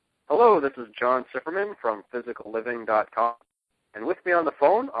Hello, this is John Sifferman from physicalliving.com, and with me on the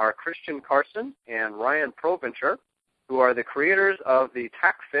phone are Christian Carson and Ryan Provencher, who are the creators of the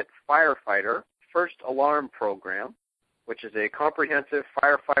TACFIT Firefighter First Alarm Program, which is a comprehensive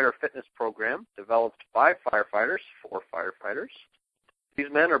firefighter fitness program developed by firefighters for firefighters. These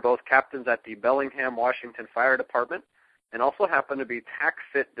men are both captains at the Bellingham, Washington Fire Department and also happen to be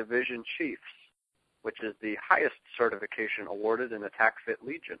TACFIT Division Chiefs, which is the highest certification awarded in the TACFIT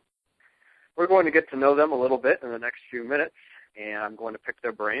Legion. We're going to get to know them a little bit in the next few minutes, and I'm going to pick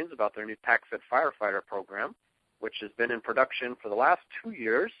their brains about their new TACFIT Firefighter program, which has been in production for the last 2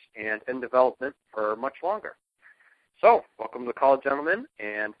 years and in development for much longer. So, welcome to the call, gentlemen,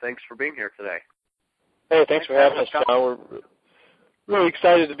 and thanks for being here today. Hey, thanks for having us, John. We're really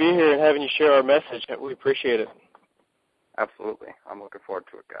excited to be here and having you share our message. We appreciate it. Absolutely. I'm looking forward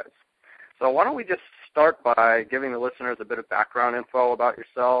to it, guys. So why don't we just start by giving the listeners a bit of background info about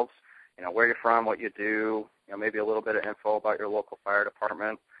yourselves, where you're from, what you do, maybe a little bit of info about your local fire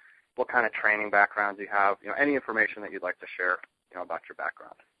department, what kind of training backgrounds you have, any information that you'd like to share, about your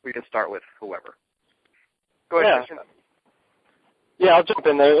background. We can start with whoever. Go ahead, Christian. Yeah, I'll jump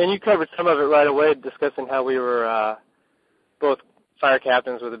in there. And you covered some of it right away, discussing how we were both fire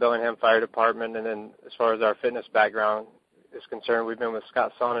captains with the Bellingham Fire Department, and then as far as our fitness background is concerned, we've been with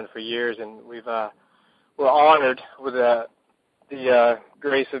Scott Sonnen for years, and we're honored with the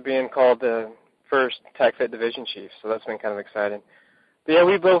grace of being called the first TACFIT Division Chief, so that's been kind of exciting. But yeah,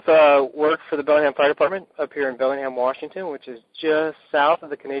 we both work for the Bellingham Fire Department up here in Bellingham, Washington, which is just south of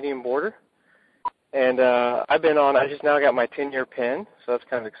the Canadian border. And I just now got my 10-year pin, so that's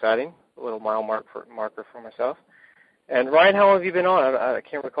kind of exciting, a little mile marker for myself. And Ryan, how long have you been on? I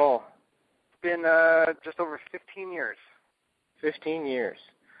can't recall. It's been just over 15 years. 15 years.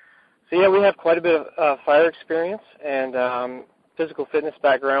 So yeah, we have quite a bit of fire experience and physical fitness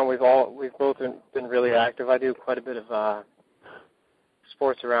background. We've both been really active. I do quite a bit of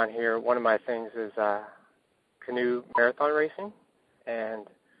sports around here. One of my things is canoe marathon racing, and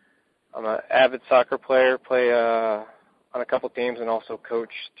I'm an avid soccer player, play on a couple teams, and also coach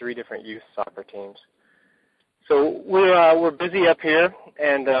 3 different youth soccer teams. So we're busy up here,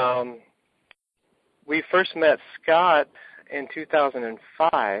 and we first met Scott in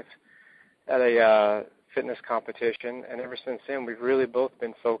 2005 at a fitness competition, and ever since then we've really both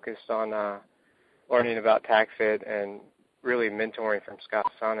been focused on learning about TACFIT and really mentoring from Scott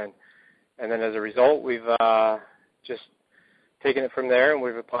Sonnen. And then as a result, we've just taken it from there, and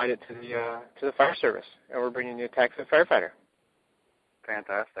we've applied it to the fire service, and we're bringing you a TACFIT Firefighter.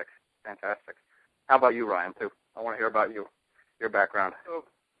 Fantastic. How about you, Ryan, too? I want to hear about your background.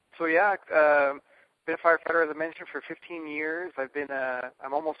 So yeah, been a firefighter, as I mentioned, for 15 years.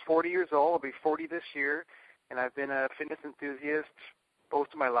 I'm almost 40 years old. I'll be 40 this year, and I've been a fitness enthusiast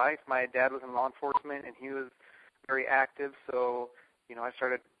most of my life. My dad was in law enforcement, and he was very active, so I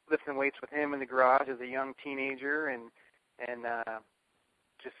started lifting weights with him in the garage as a young teenager, and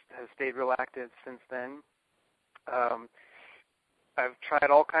just have stayed real active since then. I've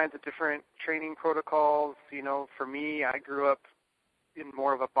tried all kinds of different training protocols. For me, I grew up in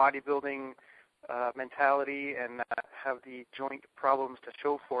more of a bodybuilding mentality and have the joint problems to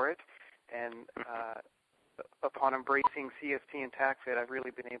show for it. And upon embracing CST and TACFIT, I've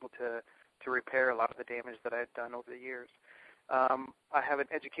really been able to repair a lot of the damage that I've done over the years. I have an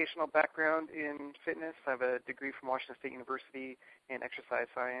educational background in fitness. I have a degree from Washington State University in exercise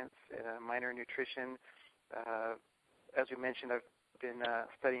science, a minor in nutrition. As you mentioned, I've been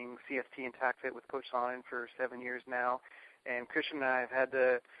studying CST and TACFIT with Coach Sonnen for 7 years now. And Christian and I have had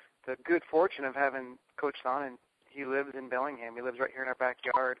the good fortune of having Coach Sonnen. He lives in Bellingham. He lives right here in our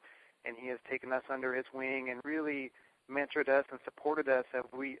backyard, and he has taken us under his wing and really mentored us and supported us as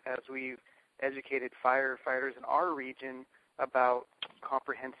we've educated firefighters in our region about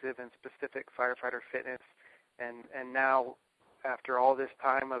comprehensive and specific firefighter fitness. And now, after all this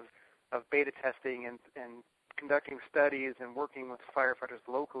time of beta testing and conducting studies and working with firefighters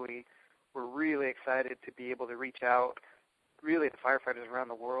locally, we're really excited to be able to reach out really to firefighters around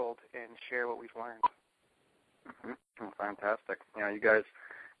the world and share what we've learned. Mm-hmm. Fantastic. You guys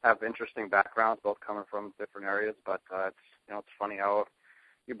have interesting backgrounds, both coming from different areas, but it's funny how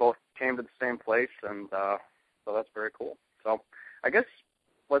you both came to the same place, and so that's very cool. So I guess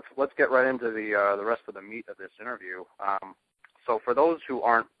let's get right into the rest of the meat of this interview. So for those who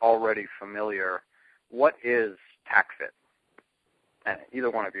aren't already familiar, what is TACFIT? And either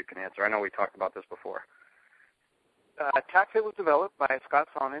one of you can answer. I know we talked about this before. TACFIT was developed by Scott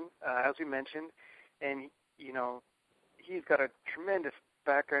Sonnen, as we mentioned, and he's got a tremendous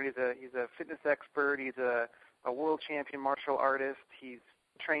background. He's a fitness expert. He's a world champion martial artist. He's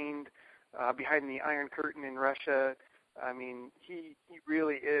trained behind the Iron Curtain in Russia. I mean, he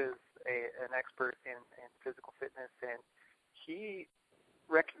really is an expert in physical fitness, and he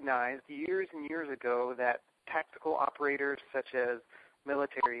recognized years and years ago that tactical operators such as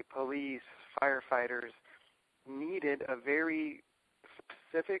military, police, firefighters needed a very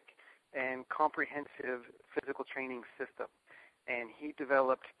specific and comprehensive physical training system. And he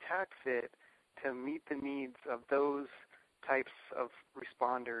developed TACFIT to meet the needs of those types of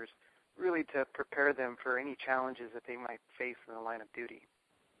responders, really to prepare them for any challenges that they might face in the line of duty.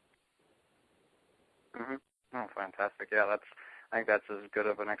 Mm-hmm. Oh, fantastic. Yeah, I think that's as good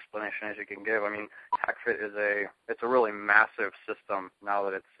of an explanation as you can give. I mean, TACFIT it's a really massive system now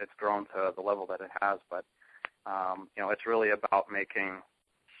that it's grown to the level that it has, but it's really about making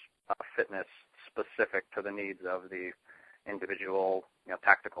fitness specific to the needs of the individual,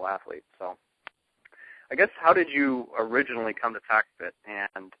 tactical athlete. So I guess, how did you originally come to TACFIT,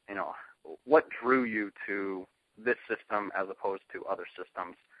 and, what drew you to this system as opposed to other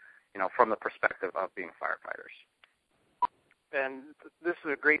systems, from the perspective of being firefighters? And this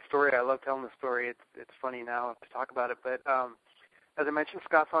is a great story. I love telling the story. It's funny now to talk about it, but as I mentioned,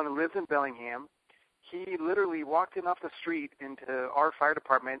 Scott Sonnen lives in Bellingham. He literally walked in off the street into our fire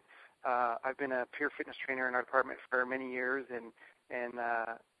department. I've been a peer fitness trainer in our department for many years, and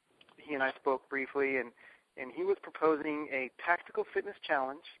he and I spoke briefly, and he was proposing a tactical fitness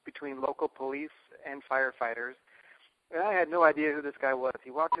challenge between local police and firefighters. And I had no idea who this guy was.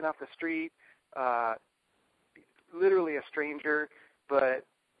 He walked in off the street, literally a stranger, but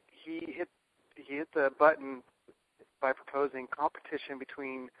he hit the button by proposing competition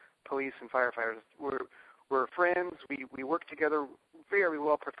between police and firefighters. We're friends. We work together very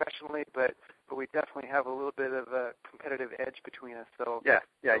well professionally, but we definitely have a little bit of a competitive edge between us. So yeah,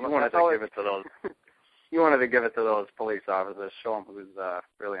 you wanted to give it to those. You wanted to give it to those police officers, show them who's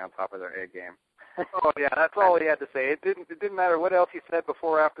really on top of their A game. Oh yeah, that's all he had to say. It didn't matter what else he said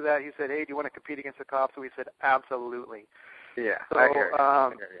before or after that. He said, "Hey, do you want to compete against the cops?" So we said, "Absolutely." Yeah, so, I hear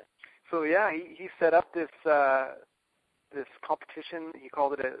you. So yeah, he set up this competition. He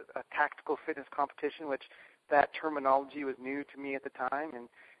called it a tactical fitness competition, which that terminology was new to me at the time,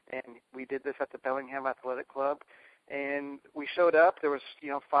 and we did this at the Bellingham Athletic Club. And we showed up. There was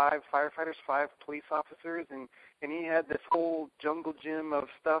 5 firefighters, 5 police officers, and he had this whole jungle gym of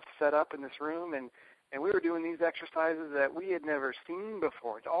stuff set up in this room, and we were doing these exercises that we had never seen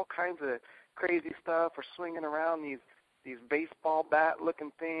before. It's all kinds of crazy stuff. We're swinging around these baseball bat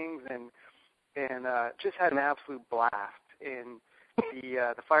looking things, and just had an absolute blast. And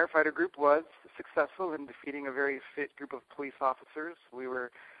the firefighter group was successful in defeating a very fit group of police officers. We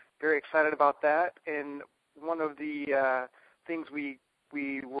were very excited about that, and one of the things we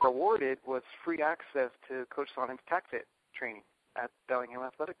were awarded was free access to Coach Sonnen's TACFIT training at Bellingham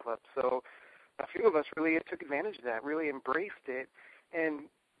Athletic Club. So a few of us really took advantage of that, really embraced it, and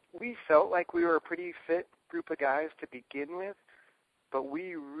we felt like we were a pretty fit group of guys to begin with, but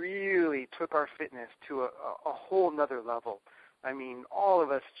we really took our fitness to a whole nother level. I mean, all of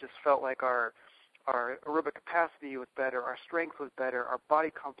us just felt like our aerobic capacity was better, our strength was better, our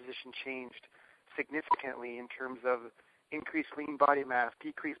body composition changed significantly in terms of increased lean body mass,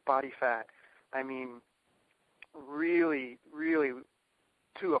 decreased body fat. I mean, really, really,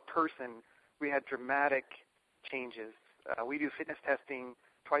 to a person, we had dramatic changes. We do fitness testing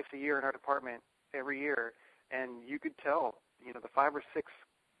twice a year in our department every year, and you could tell, the 5 or 6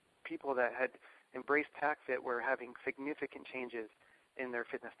 people that had embraced TACFIT were having significant changes in their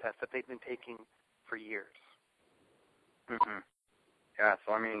fitness tests that they'd been taking for years. Mm-hmm. Yeah,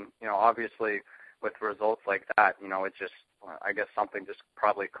 so I mean, obviously with results like that, it just, I guess something just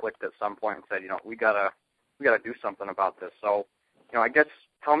probably clicked at some point and said, we gotta do something about this. So, I guess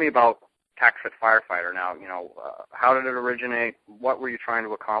tell me about TACFIT Firefighter now. How did it originate? What were you trying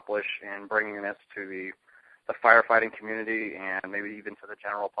to accomplish in bringing this to the firefighting community and maybe even to the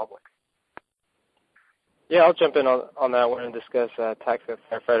general public? Yeah, I'll jump in on that one and discuss TACFIT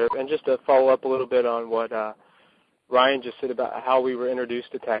Firefighter. And just to follow up a little bit on what Ryan just said about how we were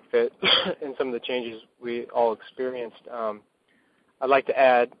introduced to TACFIT and some of the changes we all experienced, I'd like to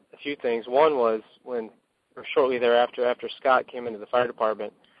add a few things. One was shortly thereafter, after Scott came into the fire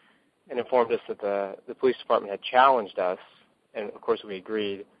department and informed us that the police department had challenged us, and of course we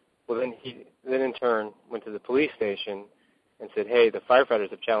agreed. Well, then he in turn went to the police station and said, "Hey, the firefighters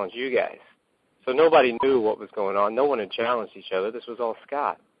have challenged you guys." So nobody knew what was going on. No one had challenged each other. This was all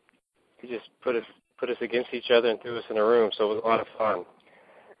Scott. He just put us against each other and threw us in a room, so it was a lot of fun.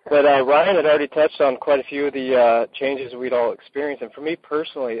 But Ryan had already touched on quite a few of the changes we'd all experienced. And for me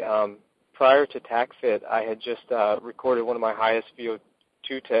personally, prior to TACFIT, I had just recorded one of my highest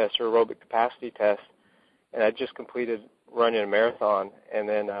 2 tests or aerobic capacity tests, and I just completed running a marathon, and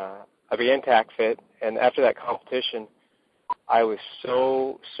then I began TACFIT, and after that competition, I was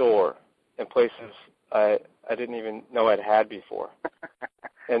so sore in places I didn't even know I'd had before.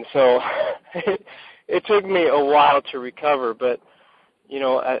 And so it took me a while to recover, but, you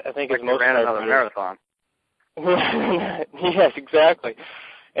know, I think like as most ran another marathon. Yes, exactly.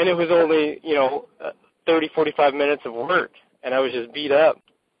 And it was only, 30, 45 minutes of work, and I was just beat up.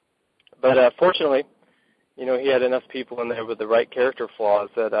 But fortunately, he had enough people in there with the right character flaws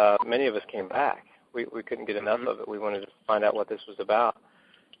that many of us came back. We couldn't get enough of it. We wanted to find out what this was about.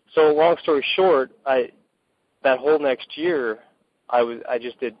 So long story short, that whole next year, I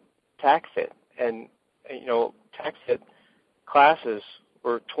just did TACFIT, and TACFIT classes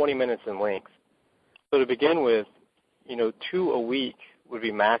were 20 minutes in length. So to begin with, 2 a week would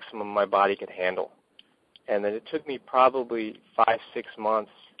be maximum my body could handle. And then it took me probably 5-6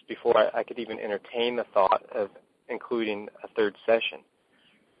 months before I could even entertain the thought of including a 3rd session.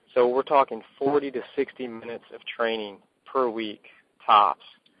 So we're talking 40 to 60 minutes of training per week, tops.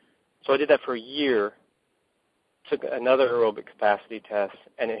 So I did that for a year, took another aerobic capacity test,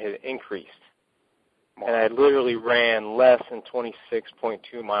 and it had increased. And I literally ran less than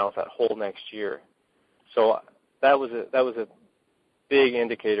 26.2 miles that whole next year. So that was a big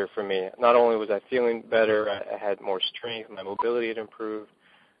indicator for me. Not only was I feeling better, I had more strength, my mobility had improved,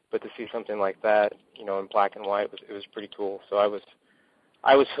 but to see something like that, in black and white, it was pretty cool. So I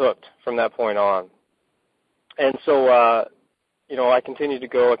was hooked from that point on. And so, I continued to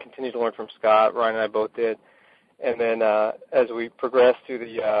go. I continued to learn from Scott. Ryan and I both did. And then as we progressed through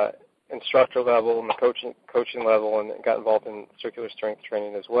the instructor level and the coaching level and got involved in circular strength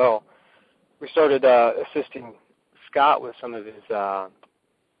training as well, we started assisting Scott with some of his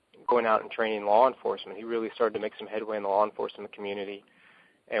going out and training law enforcement. He really started to make some headway in the law enforcement community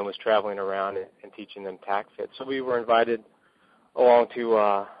and was traveling around and teaching them TACFIT. So we were invited along to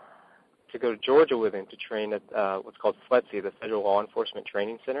go to Georgia with him to train at what's called FLETC, the Federal Law Enforcement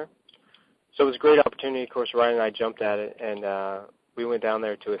Training Center. So it was a great opportunity. Of course, Ryan and I jumped at it, and we went down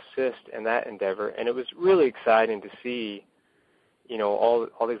there to assist in that endeavor. And it was really exciting to see,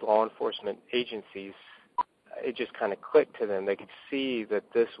 all these law enforcement agencies. It just kind of clicked to them. They could see that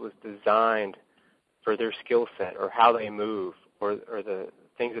this was designed for their skill set or how they move or the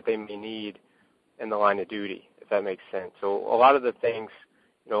things that they may need in the line of duty, if that makes sense. So a lot of the things,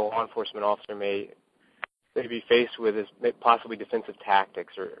 a law enforcement officer may be faced with is possibly defensive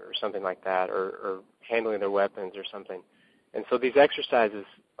tactics or something like that, or handling their weapons or something. And so these exercises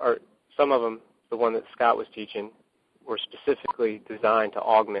are, some of them, the one that Scott was teaching, were specifically designed to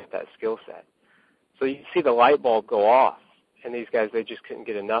augment that skill set. So you see the light bulb go off, and these guys, they just couldn't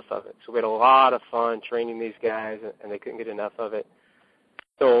get enough of it. So we had a lot of fun training these guys, and they couldn't get enough of it.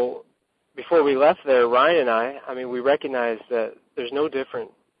 So before we left there, Ryan and I we recognized that there's no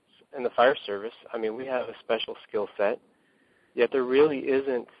difference in the fire service. We have a special skill set, yet there really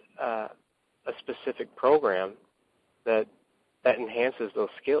isn't a specific program that enhances those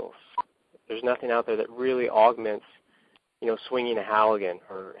skills. There's nothing out there that really augments, swinging a Halligan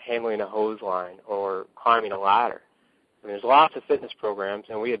or handling a hose line or climbing a ladder. There's lots of fitness programs,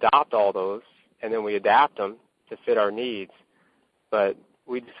 and we adopt all those, and then we adapt them to fit our needs. But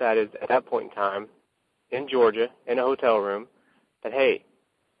we decided at that point in time, in Georgia, in a hotel room, that, hey,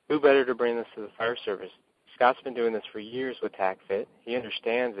 who better to bring this to the fire service? Scott's been doing this for years with TACFIT. He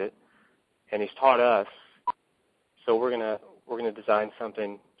understands it, and he's taught us. So we're gonna design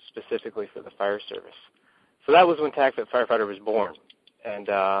something specifically for the fire service. So that was when TACFIT Firefighter was born, and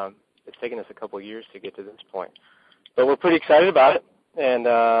it's taken us a couple of years to get to this point. But we're pretty excited about it, and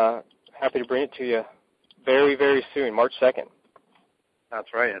happy to bring it to you very, very soon, March 2nd. That's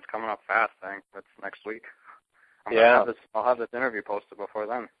right. It's coming up fast, I think. That's next week. I'll have this interview posted before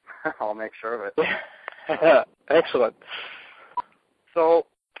then. I'll make sure of it. Excellent. So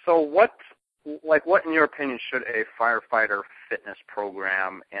what in your opinion should a firefighter fitness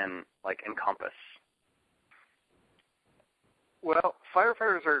program encompass? Well,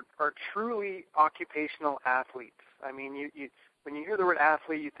 firefighters are truly occupational athletes. When you hear the word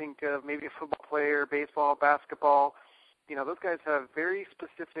athlete, you think of maybe a football player, baseball, basketball. Those guys have very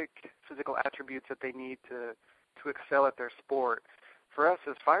specific physical attributes that they need to excel at their sport. For us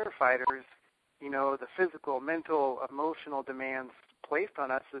as firefighters, the physical, mental, emotional demands placed on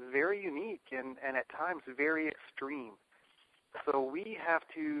us is very unique and at times very extreme. So we have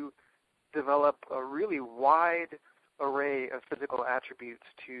to develop a really wide array of physical attributes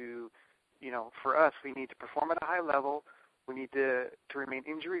to, for us, we need to perform at a high level, we need to remain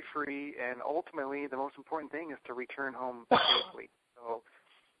injury-free, and ultimately the most important thing is to return home safely. So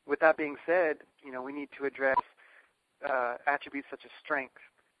that being said, we need to address attributes such as strength,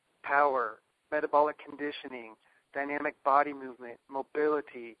 power, metabolic conditioning, dynamic body movement,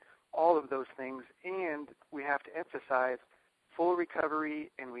 mobility, all of those things, and we have to emphasize full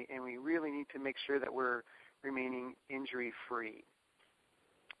recovery, and we really need to make sure that we're remaining injury-free.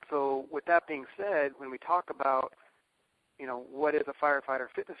 So with that being said, when we talk about, what is a firefighter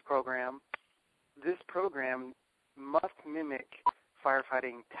fitness program, this program must mimic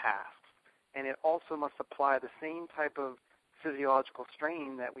firefighting tasks, and it also must apply the same type of physiological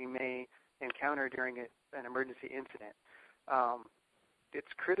strain that we may encounter during an emergency incident. It's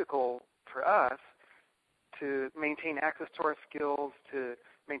critical for us to maintain access to our skills, to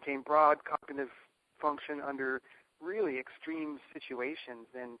maintain broad cognitive function under really extreme situations.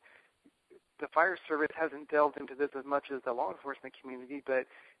 And the fire service hasn't delved into this as much as the law enforcement community, but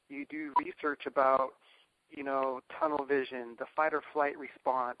you do research about, tunnel vision, the fight or flight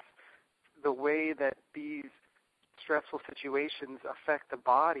response, the way that these stressful situations affect the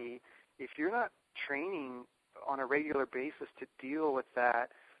body. If you're not training on a regular basis to deal with that,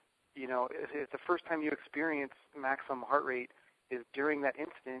 if the first time you experience maximum heart rate is during that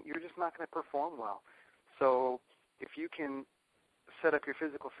incident, you're just not going to perform well. So if you can set up your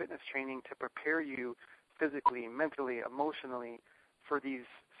physical fitness training to prepare you physically, mentally, emotionally for these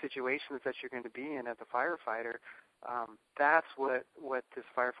situations that you're going to be in as a firefighter, that's what this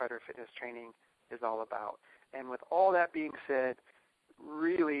firefighter fitness training is all about. And with all that being said,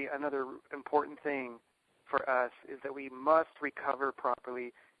 really another important thing for us is that we must recover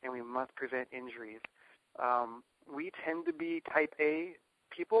properly and we must prevent injuries. We tend to be type A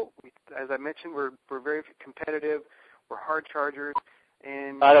people. As I mentioned, we're very competitive. We're hard chargers.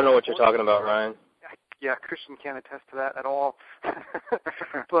 And I don't know what you're talking about, Ryan. Yeah, Christian can't attest to that at all.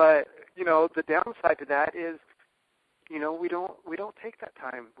 But, the downside to that is, we don't take that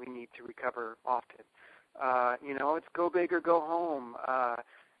time we need to recover often. It's go big or go home.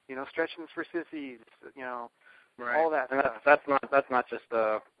 Stretching for sissies. Right. All that and stuff. That's not just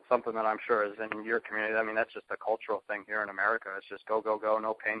something that I'm sure is in your community. I mean, that's just a cultural thing here in America. It's just go, go, go,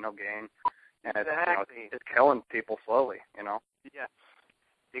 no pain, no gain, and exactly. it's killing people slowly. Yes,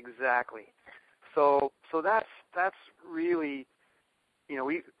 exactly. So that's really,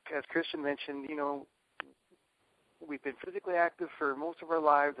 we, as Christian mentioned, we've been physically active for most of our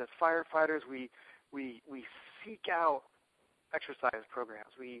lives. As firefighters, we seek out exercise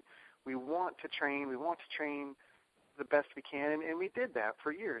programs. We want to train. We want to train the best we can, and we did that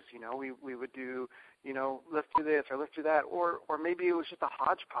for years. We would do, let's do this or let's do that, or maybe it was just a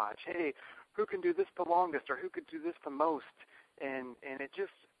hodgepodge. Hey, who can do this the longest, or who could do this the most? And it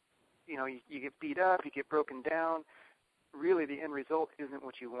just, you get beat up, you get broken down. Really, the end result isn't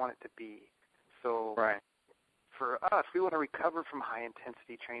what you want it to be. So right. For us, we want to recover from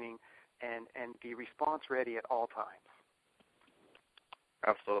high-intensity training and be response ready at all times.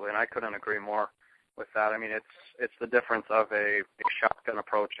 Absolutely, and I couldn't agree more with that. I mean, it's the difference of a shotgun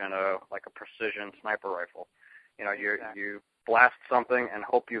approach and a precision sniper rifle. You blast something and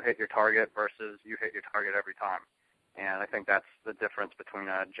hope you hit your target versus you hit your target every time. And I think that's the difference between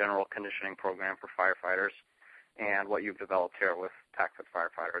a general conditioning program for firefighters and what you've developed here with TACFIT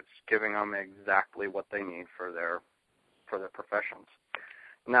Firefighter. It's giving them exactly what they need for their professions.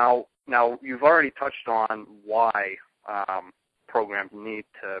 Now you've already touched on why programs need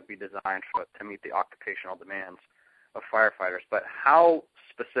to be designed to meet the occupational demands of firefighters, but how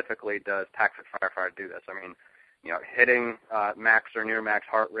specifically does TACFIT Firefighter do this? I mean, hitting max or near max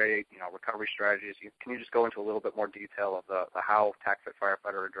heart rate, recovery strategies. Can you just go into a little bit more detail of the how TACFIT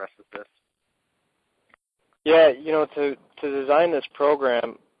Firefighter addresses this? Yeah, to design this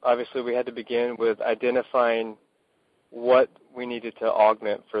program, obviously we had to begin with identifying what we needed to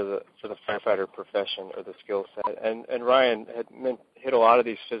augment for the firefighter profession or the skill set. And Ryan had hit a lot of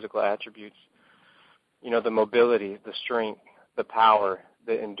these physical attributes, the mobility, the strength, the power,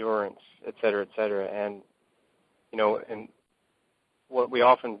 the endurance, et cetera, and and what we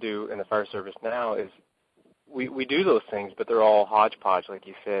often do in the fire service now is we do those things, but they're all hodgepodge, like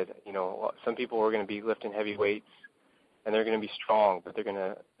you said. Some people are going to be lifting heavy weights, and they're going to be strong, but they're going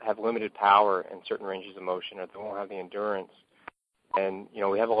to have limited power in certain ranges of motion, or they won't have the endurance. And,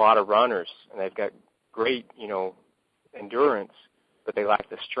 we have a lot of runners, and they've got great, endurance, but they lack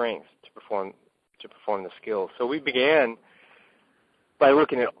the strength to perform the skills. So we began by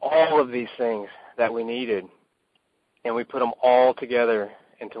looking at all of these things that we needed, and we put them all together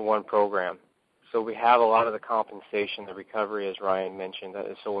into one program. So we have a lot of the compensation, the recovery, as Ryan mentioned, that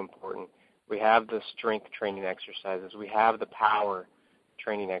is so important. We have the strength training exercises. We have the power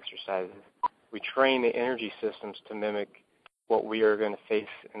training exercises. We train the energy systems to mimic what we are going to face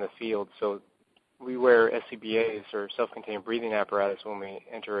in the field. So we wear SCBAs, or self-contained breathing apparatus, when we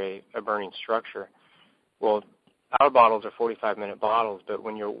enter a burning structure. Well, our bottles are 45-minute bottles, but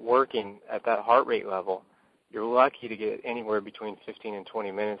when you're working at that heart rate level, you're lucky to get anywhere between 15 and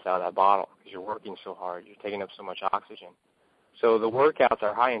 20 minutes out of that bottle because you're working so hard. You're taking up so much oxygen. So the workouts,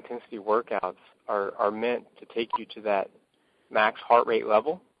 our high-intensity workouts, are meant to take you to that max heart rate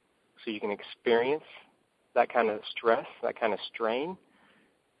level so you can experience that kind of stress, that kind of strain,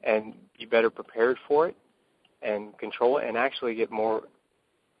 and be better prepared for it and control it and actually get more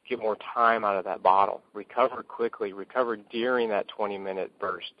time out of that bottle. Recover quickly, recover during that 20-minute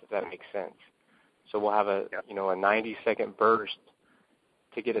burst, if that makes sense. So we'll have a 90-second burst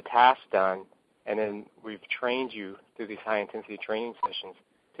to get a task done, and then we've trained you through these high-intensity training sessions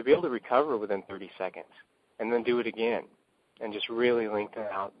to be able to recover within 30 seconds and then do it again and just really lengthen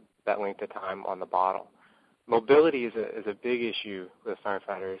out that length of time on the bottle. Mobility is a big issue with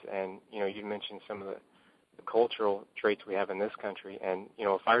firefighters, and, you mentioned some of the cultural traits we have in this country, and,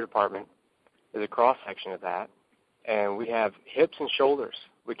 a fire department is a cross-section of that, and we have hips and shoulders.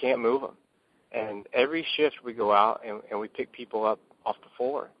 We can't move them. And every shift we go out and we pick people up off the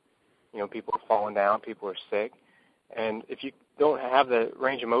floor. People are falling down, people are sick, and if you don't have the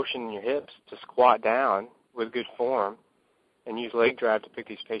range of motion in your hips to squat down with good form and use leg drive to pick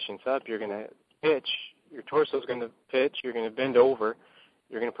these patients up, you're going to pitch. Your torso is going to pitch. You're going to bend over.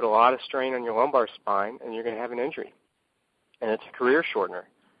 You're going to put a lot of strain on your lumbar spine, and you're going to have an injury. And it's a career shortener.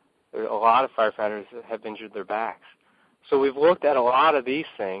 There are a lot of firefighters that have injured their backs. So we've looked at a lot of these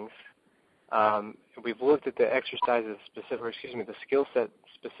things. We've looked at the exercises the skill set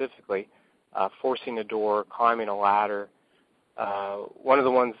specifically, forcing a door, climbing a ladder. One of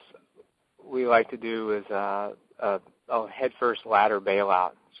the ones we like to do is a head-first ladder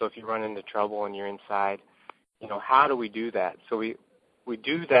bailout. So if you run into trouble and you're inside, how do we do that? So we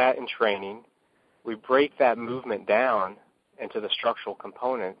do that in training. We break that movement down into the structural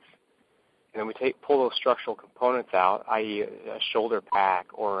components, and then we pull those structural components out, i.e. a shoulder pack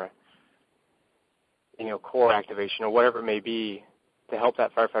or core activation or whatever it may be, to help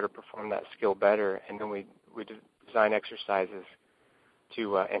that firefighter perform that skill better, and then we design exercises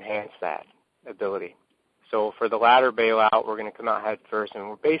to enhance that ability. So for the ladder bailout, we're going to come out head first, and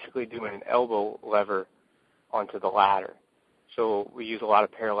we're basically doing an elbow lever onto the ladder. So we use a lot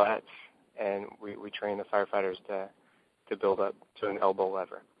of parallettes, and we train the firefighters to build up to an elbow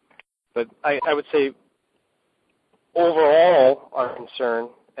lever. But I would say overall our concern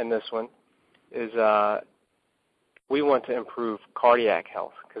in this one is we want to improve cardiac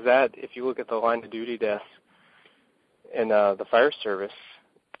health, because that, if you look at the line of duty deaths in the fire service,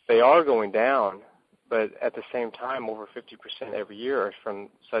 they are going down, but at the same time, over 50% every year are from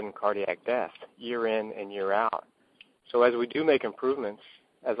sudden cardiac death, year in and year out. So as we do make improvements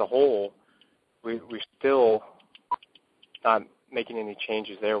as a whole, we're still not making any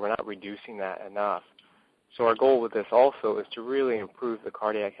changes there. We're not reducing that enough. So our goal with this also is to really improve the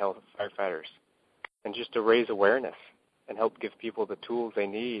cardiac health of firefighters and just to raise awareness and help give people the tools they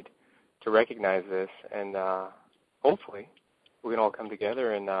need to recognize this. And hopefully we can all come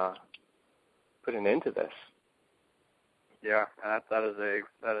together and put an end to this. Yeah, that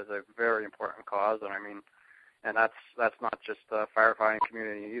is a very important cause, and that's not just the firefighting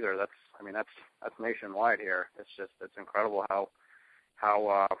community either. That's nationwide here. It's incredible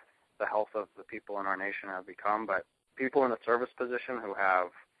how the health of the people in our nation have become. But people in the service position who have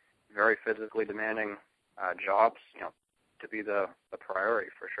very physically demanding jobs, to be the priority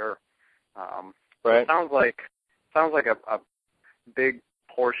for sure. Right. It sounds like a big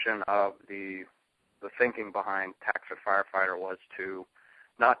portion of the thinking behind TACFIT Firefighter was to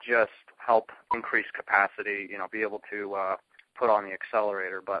not just help increase capacity, be able to put on the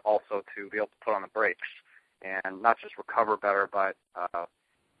accelerator, but also to be able to put on the brakes and not just recover better, but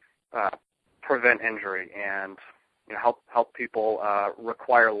prevent injury and help people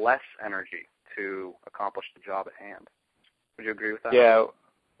require less energy to accomplish the job at hand. Would you agree with that? Yeah,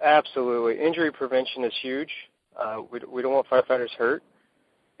 absolutely. Injury prevention is huge. We don't want firefighters hurt.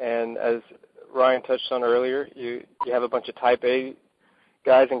 And as Ryan touched on earlier, you have a bunch of Type A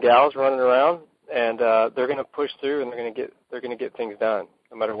guys and gals running around, and they're going to push through, and they're going to get things done,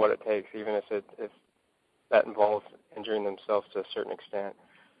 no matter what it takes, even if that involves injuring themselves to a certain extent.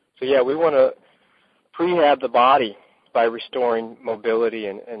 So yeah, we want to prehab the body by restoring mobility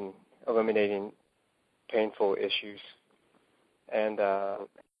and eliminating painful issues, and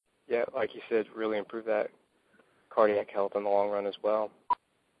like you said, really improve that cardiac health in the long run as well.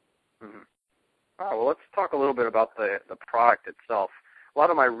 Mm-hmm. All right, well, let's talk a little bit about the product itself. A lot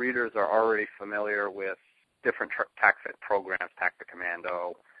of my readers are already familiar with different TACFIT programs, TACFIT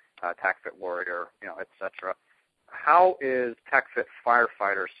Commando, TACFIT Warrior, et cetera. How is TACFIT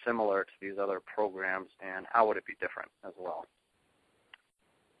Firefighter similar to these other programs, and how would it be different as well?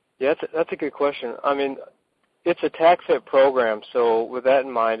 Yeah, that's a good question. I mean, it's a TACFIT program, so with that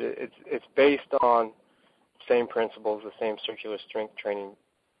in mind, it's based on the same principles, the same circular strength training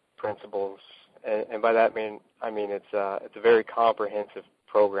principles, and by that I mean it's a very comprehensive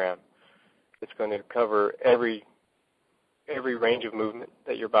program. It's going to cover every range of movement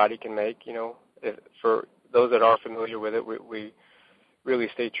that your body can make. For those that are familiar with it, we really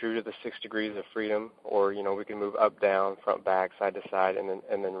stay true to the 6 degrees of freedom, or we can move up, down, front, back, side to side, and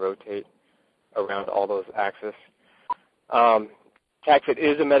then rotate around all those axes. TACFIT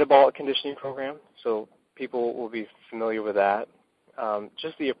is a metabolic conditioning program, so people will be familiar with that.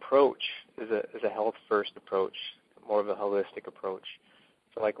 Just the approach is a health-first approach, more of a holistic approach.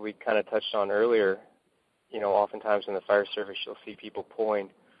 So like we kind of touched on earlier, oftentimes in the fire service you'll see people pulling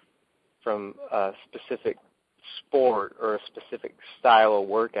from a specific sport or a specific style of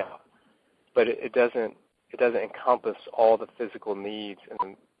workout, but it doesn't encompass all the physical needs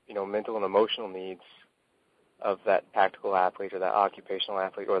and mental and emotional needs of that tactical athlete or that occupational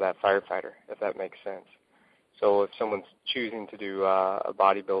athlete or that firefighter, if that makes sense. So if someone's choosing to do a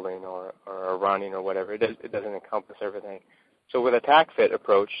bodybuilding or a running or whatever, it doesn't encompass everything. So with a TACFIT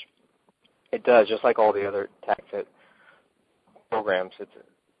approach, it does, just like all the other TACFIT programs. It's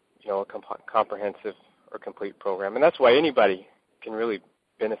a comprehensive or complete program, and that's why anybody can really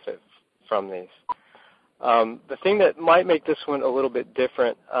benefit from these. The thing that might make this one a little bit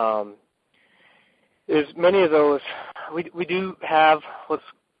different is many of those, we do have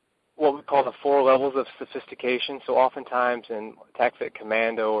what we call the 4 levels of sophistication. So oftentimes in TACFIT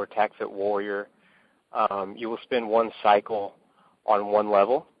Commando or TACFIT Warrior, you will spend one cycle on one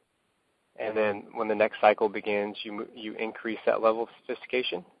level, and then when the next cycle begins, you increase that level of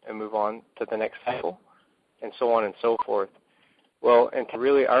sophistication and move on to the next cycle, and so on and so forth. Well, and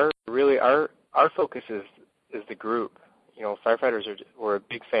our focus is the group. Firefighters we're a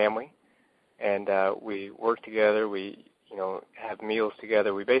big family, and we work together. We have meals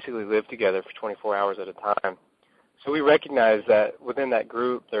together. We basically live together for 24 hours at a time. So we recognize that within that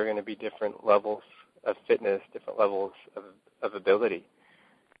group there are going to be different levels of fitness, different levels of ability.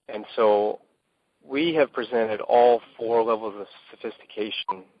 And so we have presented all 4 levels of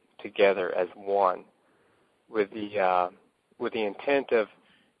sophistication together as one, with the intent of,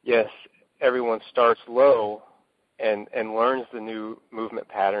 yes, everyone starts low and learns the new movement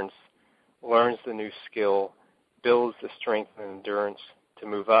patterns, learns the new skill, builds the strength and endurance to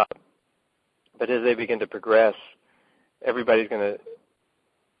move up. But as they begin to progress, everybody's going to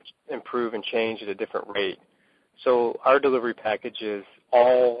improve and change at a different rate. So our delivery packages,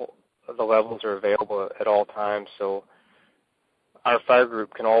 all of the levels are available at all times. So our fire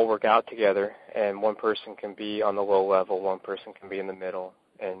group can all work out together, and one person can be on the low level, one person can be in the middle,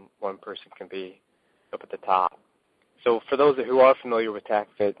 and one person can be up at the top. So for those who are familiar with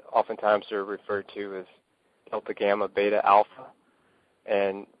TACFIT, oftentimes they're referred to as delta, gamma, beta, alpha,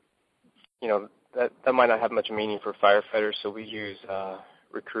 and that might not have much meaning for firefighters. So we use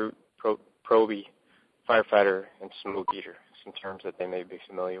recruit, probie, firefighter, and smoke eater, some terms that they may be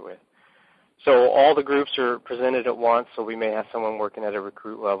familiar with. So all the groups are presented at once. So we may have someone working at a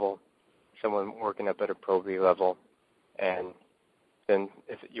recruit level, someone working up at a probie level, and then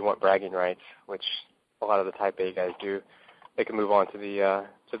if you want bragging rights, which a lot of the Type A guys do, they can move on to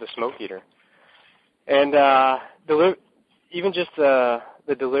the smoke eater. And even just the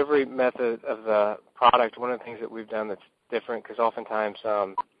delivery method of the product, one of the things that we've done that's different, because oftentimes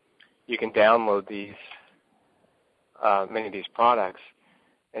you can download many of these products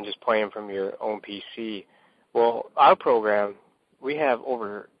and just play them from your own PC. Well, our program, we have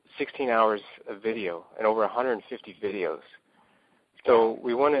over 16 hours of video and over 150 videos. So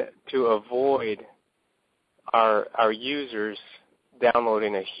we wanted to avoid our users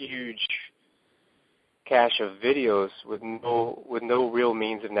downloading a huge cache of videos with no real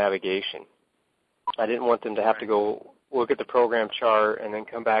means of navigation. I didn't want them to have to go look at the program chart and then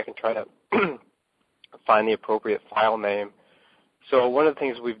come back and try to find the appropriate file name. So one of the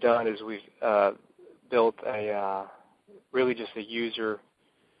things we've done is we've built really just a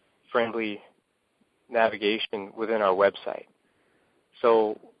user-friendly navigation within our website.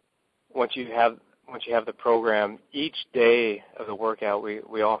 So once you have the program, each day of the workout,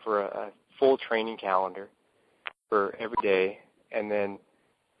 we offer a full training calendar for every day, and then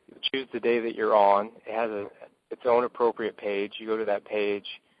you choose the day that you're on. It has its own appropriate page. You go to that page,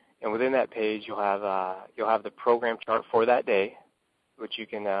 and within that page, you'll have the program chart for that day, which you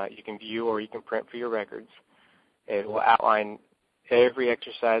can view or you can print for your records. It will outline every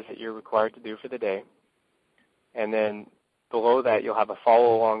exercise that you're required to do for the day. And then below that, you'll have a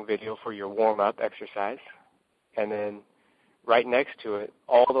follow-along video for your warm-up exercise. And then right next to it,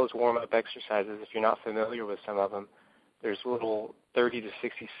 all those warm-up exercises, if you're not familiar with some of them, there's little 30 to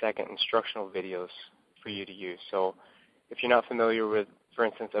 60-second instructional videos for you to use. So if you're not familiar with, for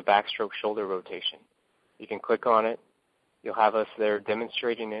instance, a backstroke shoulder rotation, you can click on it. You'll have us there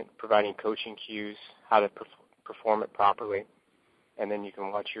demonstrating it, providing coaching cues, how to perform it properly. And then you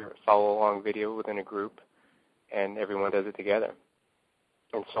can watch your follow-along video within a group, and everyone does it together,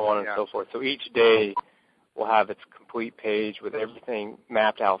 and so on and so forth. So each day will have its complete page with everything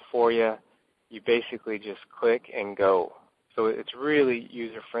mapped out for you. You basically just click and go. So it's really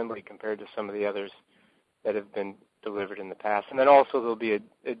user-friendly compared to some of the others that have been delivered in the past. And then also there'll be a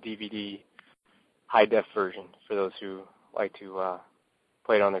DVD high-def version for those who like to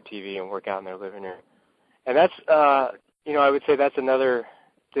play it on their TV and work out in their living room. And that's, I would say that's another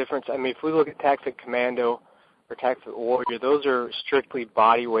difference. I mean, if we look at TACFIT Commando or TACFIT Warrior, those are strictly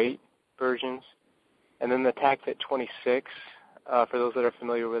body weight versions. And then the TACFIT 26, for those that are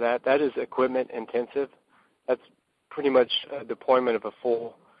familiar with that, that is equipment intensive. That's pretty much a deployment of a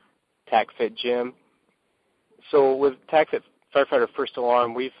full TACFIT gym. So with TACFIT Firefighter First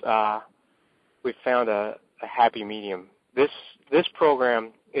Alarm, we've found a happy medium. This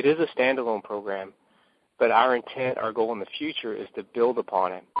program, it is a standalone program, but our intent, our goal in the future is to build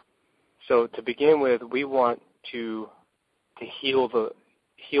upon it. So to begin with, we want to heal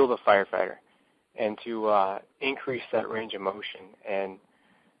the firefighter and to increase that range of motion and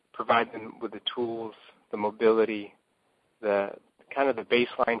provide them with the tools, the mobility, the kind of the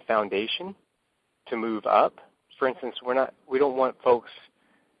baseline foundation to move up. For instance, we don't want folks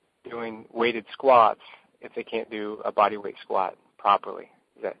doing weighted squats if they can't do a body weight squat properly.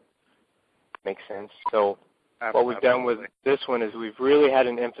 Does that make sense? So what we've done with this one is we've really had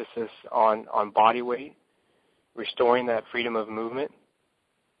an emphasis on body weight, restoring that freedom of movement,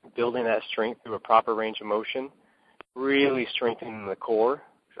 building that strength through a proper range of motion, really strengthening the core.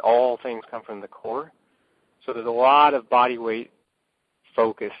 All things come from the core. So there's a lot of body weight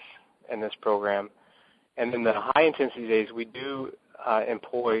focus in this program. And then the high-intensity days, we do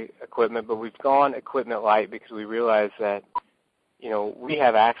employ equipment, but we've gone equipment light because we realize that, we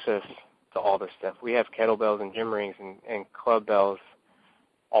have access to all this stuff. We have kettlebells and gym rings and club bells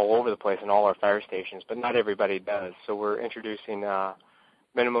all over the place in all our fire stations, but not everybody does. So we're introducing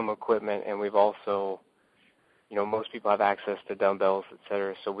minimum equipment, and we've also, most people have access to dumbbells, et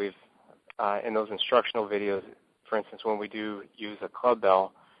cetera. So we've, in those instructional videos, for instance, when we do use a club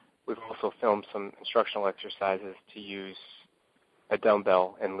bell, we've also filmed some instructional exercises to use a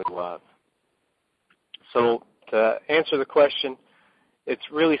dumbbell in lieu of. So to answer the question, it's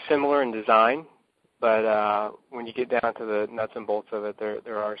really similar in design, but when you get down to the nuts and bolts of it,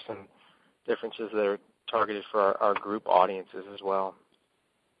 there are some differences that are targeted for our group audiences as well.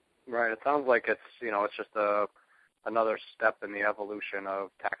 Right. It sounds like it's just another step in the evolution of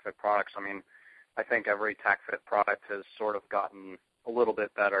TACFIT products. I mean, I think every TACFIT product has sort of gotten a little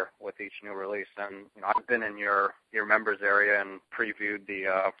bit better with each new release. And I've been in your members area and previewed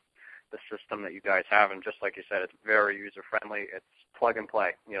the system that you guys have, and just like you said, it's very user friendly. It's plug and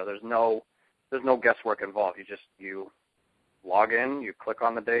play. There's no guesswork involved. You log in, you click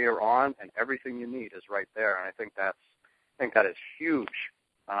on the day you're on, and everything you need is right there. And I think that is huge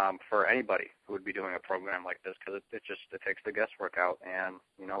for anybody who would be doing a program like this, because it takes the guesswork out, and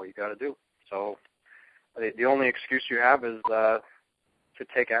you know what you got to do. So the only excuse you have is to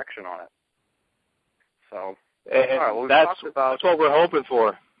take action on it. So that's what we're hoping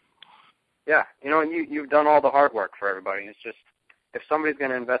for. Yeah, and you've done all the hard work for everybody. It's just, if somebody's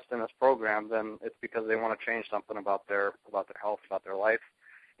going to invest in this program, then it's because they want to change something about their health, about their life,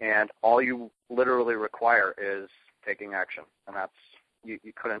 and all you literally require is taking action, and that's you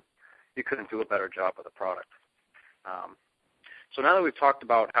couldn't do a better job with the product. So now that we've talked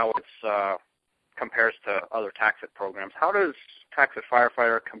about how it compares to other TACFIT programs, how does TACFIT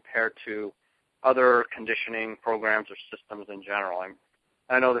Firefighter compare to other conditioning programs or systems in general?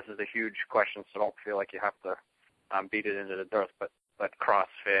 I know this is a huge question, so don't feel like you have to beat it into the dirt, but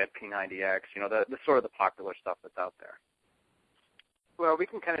CrossFit, P90X, the sort of the popular stuff that's out there. Well, we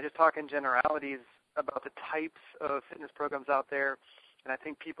can kind of just talk in generalities about the types of fitness programs out there, and I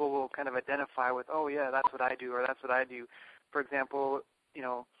think people will kind of identify with, oh, yeah, that's what I do, or that's what I do. For example,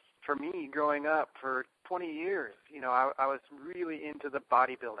 for me, growing up for 20 years, I was really into the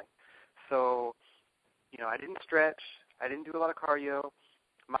bodybuilding. So, I didn't stretch. I didn't do a lot of cardio.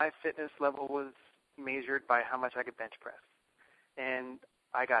 My fitness level was measured by how much I could bench press. And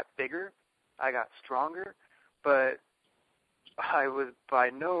I got bigger. I got stronger but I was by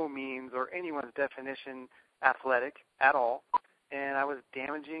no means or anyone's definition athletic at all, and I was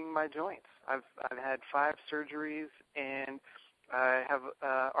damaging my joints. I've had 5 surgeries, and I have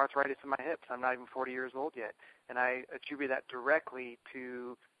arthritis in my hips. I'm not even 40 years old yet, and I attribute that directly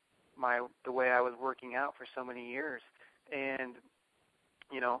to the way I was working out for so many years. And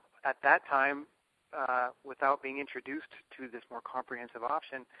at that time, without being introduced to this more comprehensive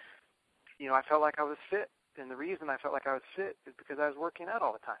option, I felt like I was fit. And the reason I felt like I was fit is because I was working out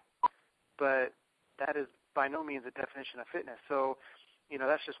all the time. But that is by no means a definition of fitness. So,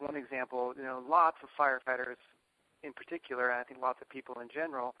 that's just one example. Lots of firefighters in particular, and I think lots of people in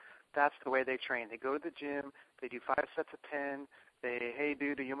general, that's the way they train. They go to the gym, they do 5 sets of 10, hey,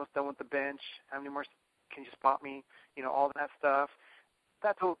 dude, are you almost done with the bench? How many more, can you spot me? All that stuff.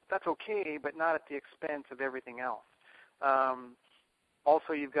 That's okay, but not at the expense of everything else.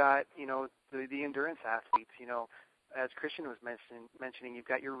 Also, you've got, the endurance athletes. As Christian was mentioning, you've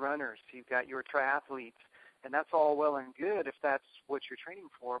got your runners, you've got your triathletes, and that's all well and good if that's what you're training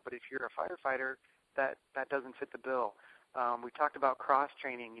for. But if you're a firefighter, that doesn't fit the bill. We talked about cross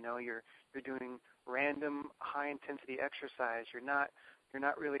training. You're doing random high intensity exercise. You're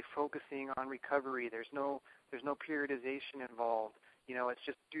not really focusing on recovery. There's no periodization involved. It's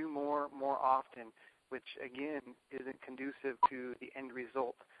just do more often, which again isn't conducive to the end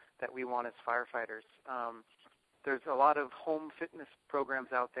result that we want as firefighters. There's a lot of home fitness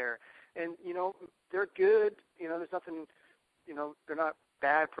programs out there, and they're good. There's nothing. They're not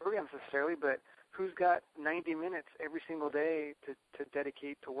bad programs necessarily, but who's got 90 minutes every single day to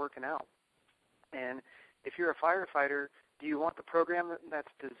dedicate to working out? And if you're a firefighter, do you want the program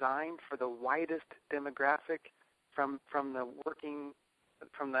that's designed for the widest demographic, from the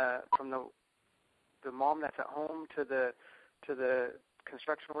mom that's at home to the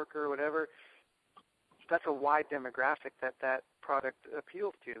construction worker or whatever? That's a wide demographic that product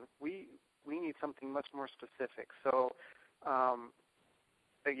appeals to. We need something much more specific. So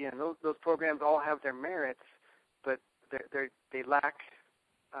again, those programs all have their merits, but they lack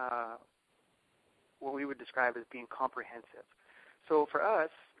what we would describe as being comprehensive. So for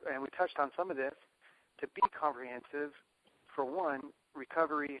us, and we touched on some of this, to be comprehensive, for one,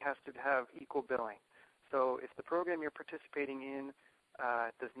 recovery has to have equal billing. So if the program you're participating in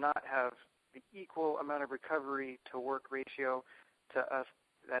does not have the equal amount of recovery to work ratio, to us,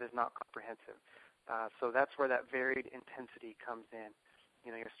 that is not comprehensive. So that's where that varied intensity comes in.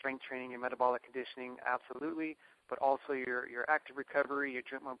 Your strength training, your metabolic conditioning, absolutely, but also your active recovery, your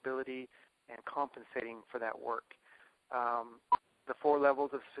joint mobility, and compensating for that work. The 4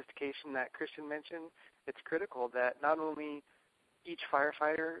 levels of sophistication that Christian mentioned, it's critical that not only each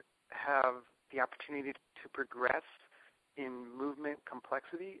firefighter have the opportunity to progress in movement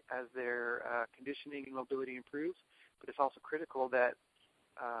complexity as their conditioning and mobility improves, but it's also critical that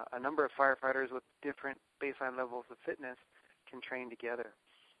a number of firefighters with different baseline levels of fitness can train together.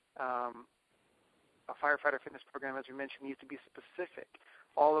 A firefighter fitness program, as we mentioned, needs to be specific.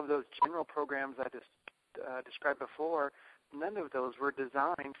 All of those general programs I just described before, none of those were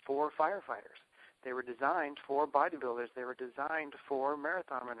designed for firefighters. They were designed for bodybuilders. They were designed for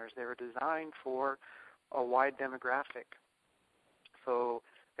marathon runners. They were designed for a wide demographic. So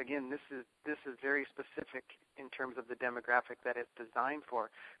again, this is very specific in terms of the demographic that it's designed for.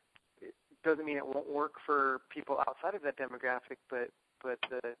 It doesn't mean it won't work for people outside of that demographic, but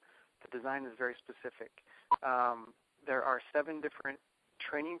the design is very specific. There are 7 different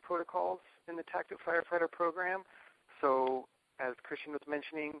training protocols in the TACFIT Firefighter program. So as Christian was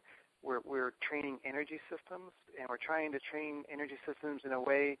mentioning, we're training energy systems, and we're trying to train energy systems in a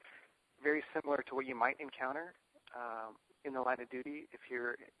way very similar to what you might encounter in the line of duty if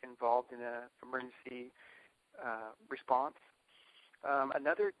you're involved in an emergency response.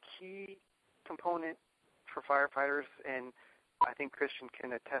 Another key component for firefighters, and I think Christian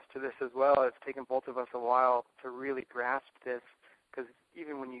can attest to this as well, it's taken both of us a while to really grasp this, because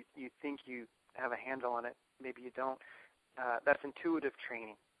even when you think you have a handle on it, maybe you don't. That's intuitive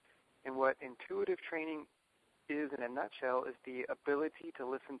training. And what intuitive training is, in a nutshell, is the ability to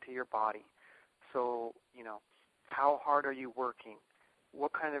listen to your body. So, how hard are you working?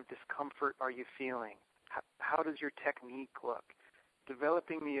 What kind of discomfort are you feeling? How does your technique look?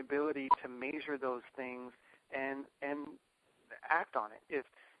 Developing the ability to measure those things and act on it.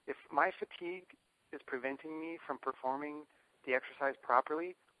 If my fatigue is preventing me from performing the exercise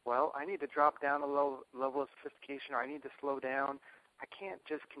properly, well, I need to drop down a low level of sophistication, or I need to slow down. I can't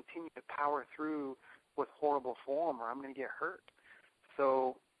just continue to power through with horrible form, or I'm going to get hurt.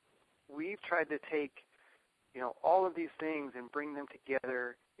 So we've tried to take, all of these things and bring them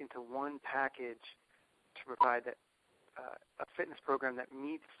together into one package to provide a fitness program that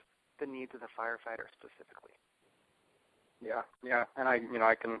meets the needs of the firefighter specifically. Yeah, and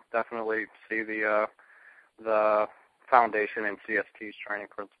I can definitely see the foundation in CST's training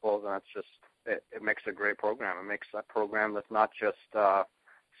principles, and it makes a great program. It makes a program that's not just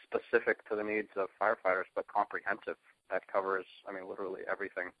specific to the needs of firefighters, but comprehensive. That covers, literally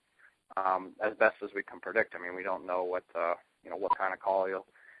everything, as best as we can predict. We don't know what kind of call you'll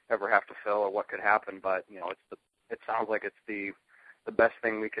ever have to fill or what could happen, but it sounds like it's the best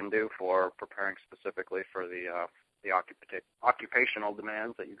thing we can do for preparing specifically for the occupational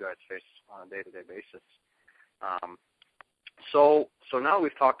demands that you guys face on a day-to-day basis. So now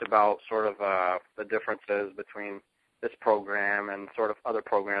we've talked about sort of the differences between this program and sort of other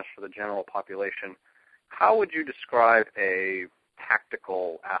programs for the general population. How would you describe a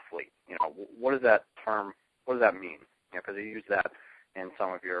tactical athlete? What does that mean? Because you use that in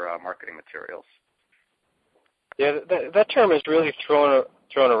some of your marketing materials. Yeah, that term is really thrown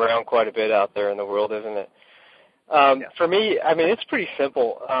around quite a bit out there in the world, isn't it? For me, it's pretty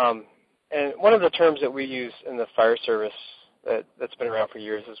simple. And one of the terms that we use in the fire service that's been around for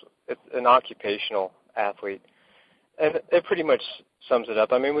years is it's an occupational athlete. And it pretty much sums it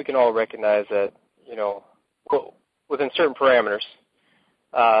up. We can all recognize that, within certain parameters,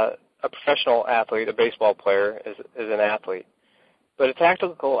 a professional athlete, a baseball player, is an athlete. But a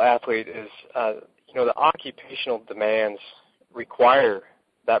tactical athlete is, the occupational demands require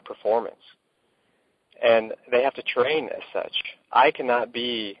that performance. And they have to train as such. I cannot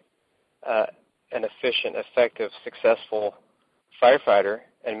be an efficient, effective, successful firefighter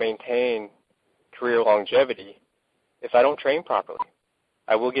and maintain career longevity if I don't train properly.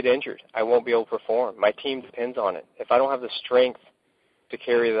 I will get injured. I won't be able to perform. My team depends on it. If I don't have the strength to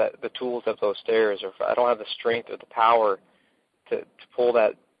carry the tools up those stairs, or if I don't have the strength or the power to pull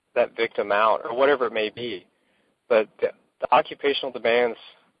that victim out, or whatever it may be, but the occupational demands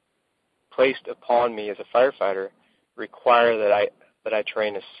placed upon me as a firefighter require that I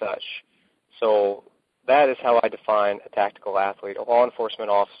train as such. So that is how I define a tactical athlete. A law enforcement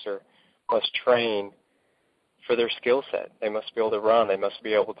officer must train for their skill set. They must be able to run. They must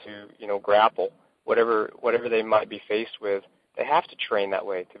be able to, grapple. Whatever they might be faced with, they have to train that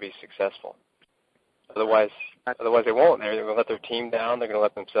way to be successful. Otherwise they won't. They're going to let their team down. They're going to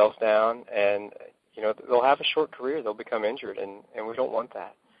let themselves down, and they'll have a short career. They'll become injured, and we don't want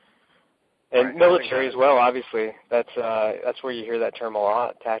that. And right, military as well, obviously. That's where you hear that term a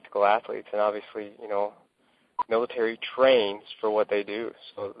lot, tactical athletes. And obviously, military trains for what they do.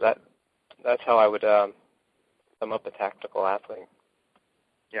 So that's how I would sum up a tactical athlete.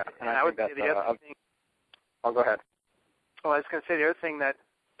 Yeah, and I would say the other thing. Oh, go ahead. Oh, I was going to say the other thing that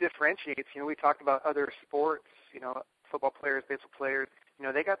differentiates, we talked about other sports, football players, baseball players,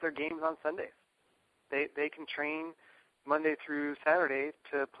 they got their games on Sundays. They can train Monday through Saturday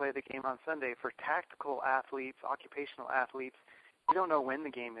to play the game on Sunday. For tactical athletes, occupational athletes, you don't know when the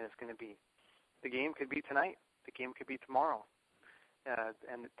game is going to be. The game could be tonight. The game could be tomorrow.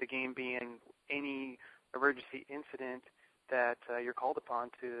 And the game being any emergency incident that you're called upon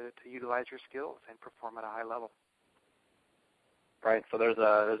to utilize your skills and perform at a high level. Right. So there's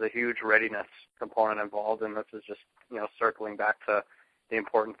a huge readiness component involved, and this is just circling back to the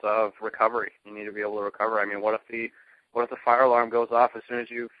importance of recovery. You need to be able to recover. What if the fire alarm goes off as soon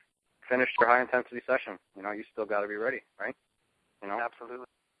as you've finished your high intensity session? You still got to be ready, right? Absolutely.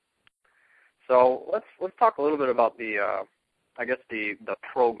 So let's talk a little bit about the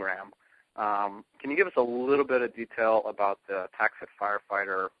program. Can you give us a little bit of detail about the TACFIT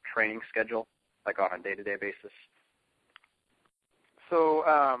firefighter training schedule, like on a day-to-day basis? So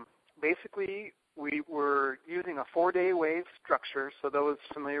basically, we were using a 4-day wave structure. So those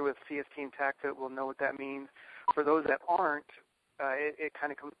familiar with CST and TACFIT will know what that means. For those that aren't, it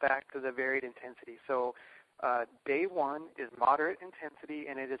kind of comes back to the varied intensity. So day 1 is moderate intensity,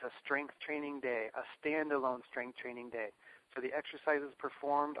 and it is a strength training day, a standalone strength training day. So the exercises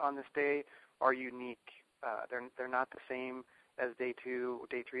performed on this day are unique. They're not the same as day 2,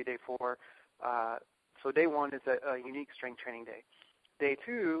 day 3, day 4. So day 1 is a unique strength training day. Day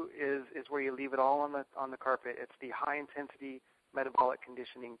 2 is where you leave it all on the carpet. It's the high intensity metabolic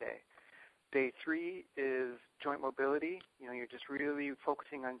conditioning day. Day 3 is joint mobility. You're just really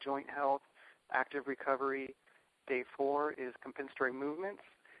focusing on joint health, active recovery. Day 4 is compensatory movements,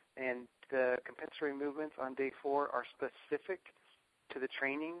 and the compensatory movements on day 4 are specific to the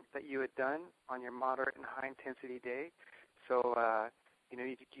training that you had done on your moderate and high intensity day. So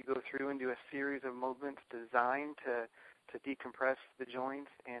you go through and do a series of movements designed to decompress the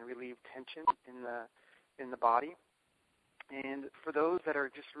joints and relieve tension in the body. And for those that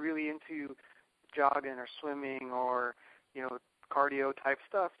are just really into jogging or swimming or, cardio type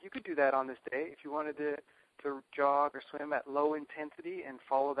stuff, you could do that on this day. If you wanted to jog or swim at low intensity and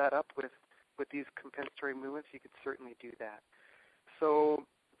follow that up with these compensatory movements, you could certainly do that. So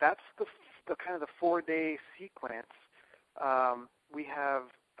that's the kind of the 4-day sequence. We have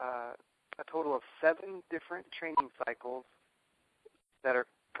a total of 7 different training cycles that are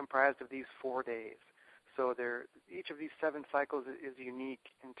comprised of these 4 days. So each of these 7 cycles is unique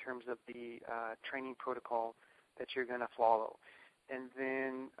in terms of the training protocol that you're going to follow. And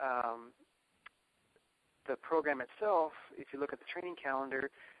then the program itself, if you look at the training calendar,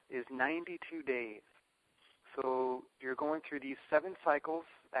 is 92 days. So you're going through these 7 cycles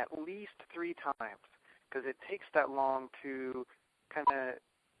at least 3 times, because it takes that long to kind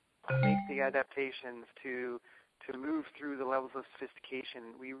of make the adaptations to move through the levels of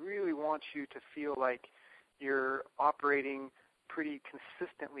sophistication. We really want you to feel like you're operating pretty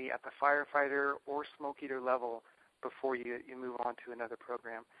consistently at the firefighter or smoke eater level before you move on to another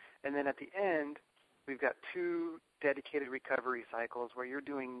program. And then at the end, we've got 2 dedicated recovery cycles where you're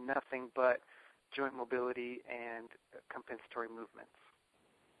doing nothing but joint mobility and compensatory movements.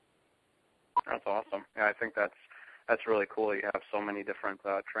 That's awesome. Yeah, I think that's really cool. You have so many different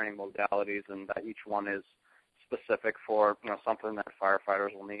training modalities, and that each one is specific for something that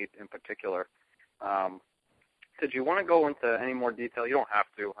firefighters will need in particular. Did you want to go into any more detail? You don't have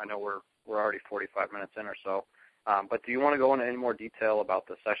to. I know we're already 45 minutes in or so. But do you want to go into any more detail about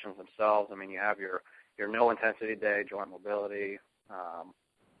the sessions themselves? I mean, you have your no intensity day, joint mobility.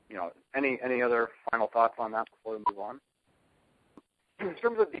 Any other final thoughts on that before we move on? In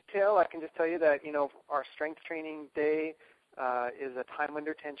terms of detail, I can just tell you that our strength training day is a time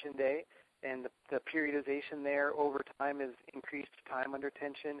under tension day, and the periodization there over time is increased time under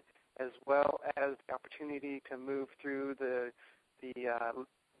tension, as well as the opportunity to move through the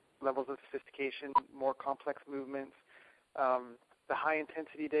levels of sophistication, more complex movements. The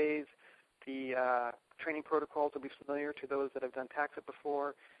high-intensity days, the training protocols will be familiar to those that have done TACFIT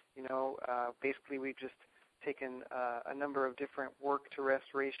before. Basically we've just taken a number of different work-to-rest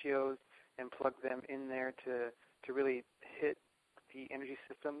ratios and plugged them in there to really hit the energy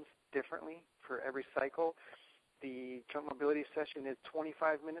systems differently for every cycle. The joint mobility session is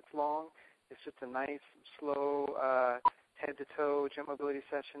 25 minutes long. It's just a nice, slow, head-to-toe joint mobility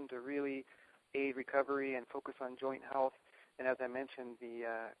session to really aid recovery and focus on joint health. And as I mentioned, the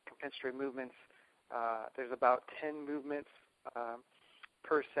compensatory movements, there's about 10 movements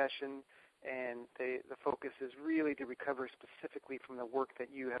per session, and the focus is really to recover specifically from the work that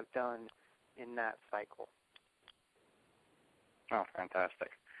you have done in that cycle. Oh, fantastic.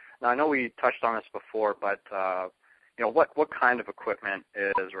 Now, I know we touched on this before, but what kind of equipment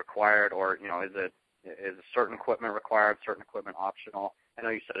is required, or is certain equipment required, certain equipment optional? I know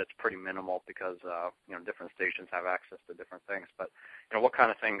you said it's pretty minimal because different stations have access to different things, but what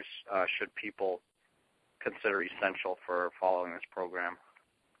kind of things should people consider essential for following this program?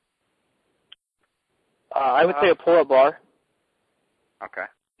 I would say a pull-up bar. Okay.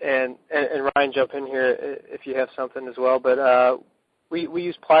 And Ryan, jump in here if you have something as well. But we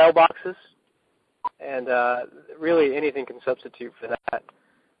use plyo boxes, and really anything can substitute for that.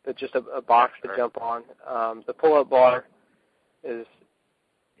 But just a box to jump on. The pull-up bar is,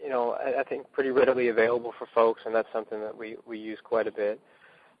 I think pretty readily available for folks, and that's something that we use quite a bit.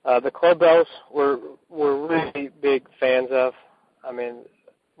 The club bells we're really big fans of. I mean,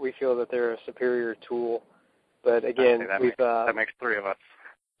 we feel that they're a superior tool. But again, that makes 3 of us.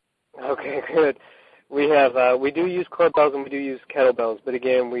 Okay, good. We do use club bells and we do use kettlebells, but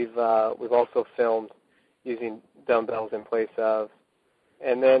again, we've also filmed using dumbbells in place of.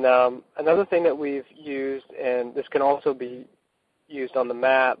 And then another thing that we've used, and this can also be used on the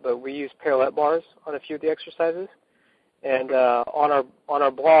mat, but we use parallel bars on a few of the exercises. And on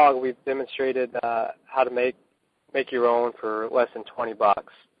our blog, we've demonstrated how to make your own for less than $20.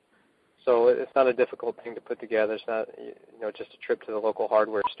 So it's not a difficult thing to put together. It's not just a trip to the local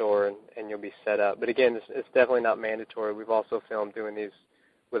hardware store and you'll be set up. But again, it's definitely not mandatory. We've also filmed doing these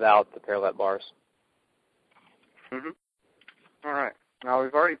without the parallel bars. Mm-hmm. All right. Now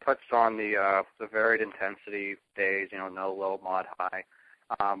we've already touched on the varied intensity days. No, low, mod, high.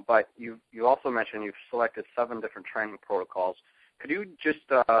 But you also mentioned you've selected 7 different training protocols. Could you just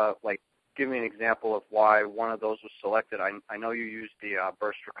give me an example of why one of those was selected? I know you used the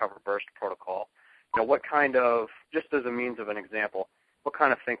burst, recover, burst protocol. What kind of, just as a means of an example, what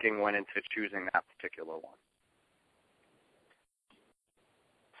kind of thinking went into choosing that particular one?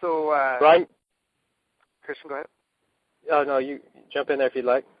 So, Ryan? Christian, go ahead. Oh, no, you jump in there if you'd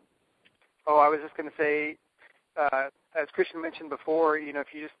like. Oh, I was just going to say, as Christian mentioned before, you know,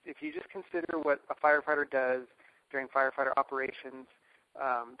 if you just consider what a firefighter does during firefighter operations,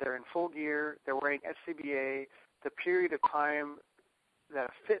 they're in full gear, they're wearing SCBA. The period of time that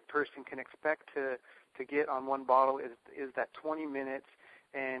a fit person can expect to get on one bottle is that 20 minutes,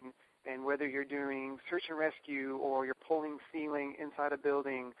 and whether you're doing search and rescue or you're pulling ceiling inside a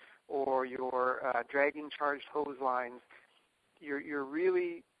building or you're dragging charged hose lines, you're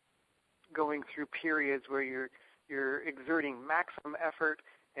really going through periods where you're exerting maximum effort,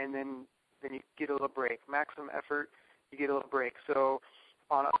 and then you get a little break. Maximum effort, you get a little break. So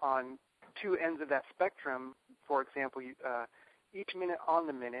on two ends of that spectrum, for example, each minute on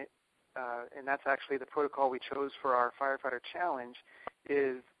the minute, and that's actually the protocol we chose for our firefighter challenge,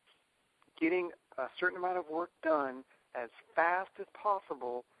 is getting a certain amount of work done as fast as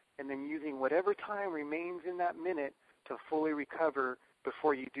possible, and then using whatever time remains in that minute to fully recover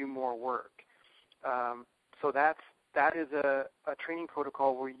before you do more work. So that is a training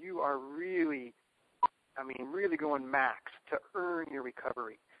protocol where you are really going max to earn your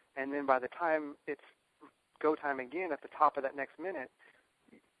recovery. And then by the time it's go time again at the top of that next minute,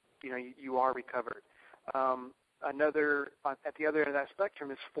 you are recovered. At the other end of that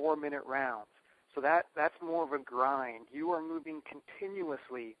spectrum is 4-minute rounds. So that's more of a grind. You are moving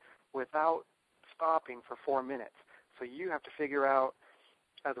continuously without stopping for 4 minutes. So you have to figure out,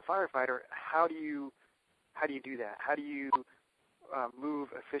 as a firefighter, how do you do that? How do you move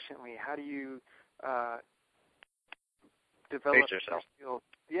efficiently? How do you develop pace yourself? your skills?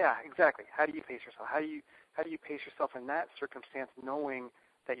 Yeah, exactly. How do you pace yourself? How do you pace yourself in that circumstance, knowing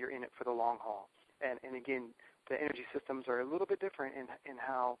that you're in it for the long haul? And again, the energy systems are a little bit different in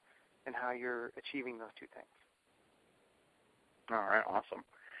how you're achieving those two things. All right, awesome.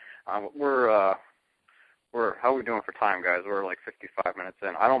 How are we doing for time, guys? We're like 55 minutes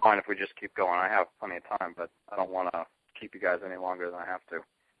in. I don't mind if we just keep going. I have plenty of time, but I don't want to keep you guys any longer than I have to.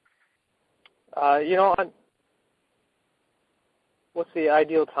 What's the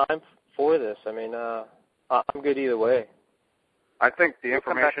ideal time for this? I mean, I'm good either way. I think the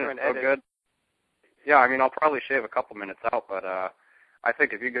information is so good. Yeah, I mean, I'll probably shave a couple minutes out, but I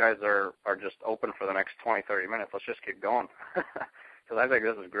think if you guys are just open for the next 20, 30 minutes, let's just keep going. Because I think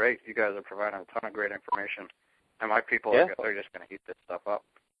this is great. You guys are providing a ton of great information. And my people, they're just going to eat this stuff up.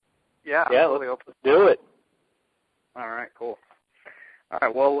 Yeah, let's do it. All right, cool. All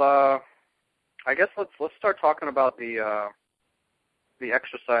right, well, I guess let's start talking about the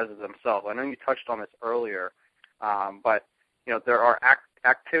exercises themselves. I know you touched on this earlier, but there are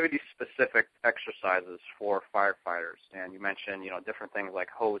activity-specific exercises for firefighters, and you mentioned different things like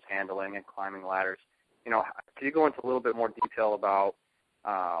hose handling and climbing ladders. Can you go into a little bit more detail about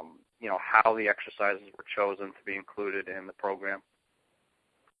how the exercises were chosen to be included in the program?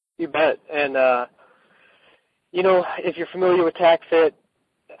 You bet. And if you're familiar with TACFIT,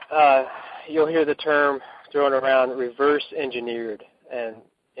 you'll hear the term thrown around, reverse engineered. And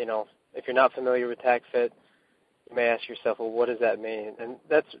if you're not familiar with TACFIT, you may ask yourself, well, what does that mean? And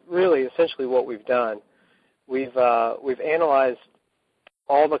that's really essentially what we've done. We've analyzed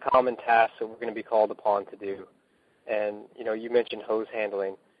all the common tasks that we're going to be called upon to do. And, you mentioned hose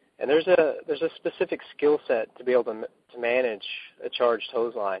handling. And there's a specific skill set to be able to manage a charged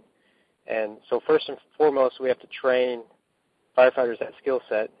hose line. And so first and foremost, we have to train firefighters that skill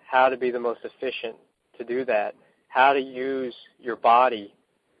set, how to be the most efficient to do that, how to use your body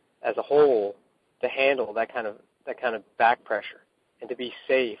as a whole to handle that kind of back pressure, and to be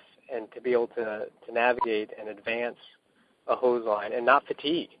safe and to be able to navigate and advance a hose line and not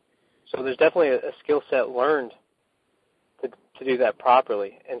fatigue. So there's definitely a skill set learned to do that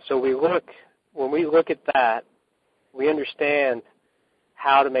properly. And so when we look at that, we understand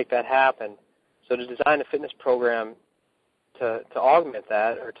how to make that happen. So to design a fitness program to augment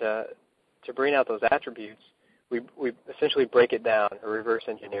that or to bring out those attributes, we essentially break it down or reverse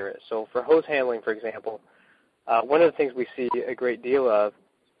engineer it. So for hose handling, for example, one of the things we see a great deal of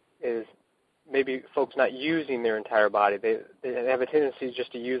is maybe folks not using their entire body. They have a tendency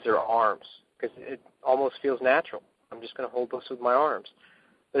just to use their arms because it almost feels natural. I'm just going to hold this with my arms.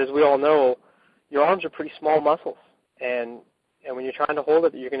 But as we all know, your arms are pretty small muscles, and when you're trying to hold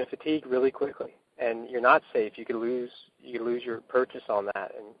it, you're going to fatigue really quickly, and you're not safe. You could lose your purchase on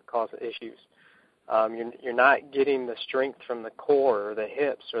that and cause issues. You're not getting the strength from the core or the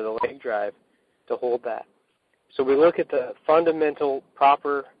hips or the leg drive to hold that. So we look at the fundamental,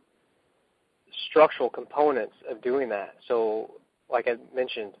 proper structural components of doing that. So like I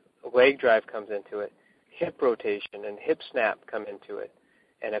mentioned, a leg drive comes into it, hip rotation and hip snap come into it,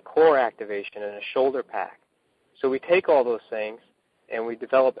 and a core activation and a shoulder pack. So we take all those things And we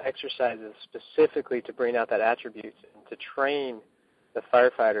develop exercises specifically to bring out that attributes and to train the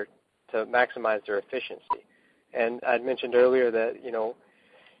firefighter to maximize their efficiency. And I'd mentioned earlier that,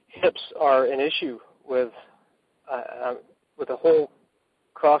 hips are an issue with a whole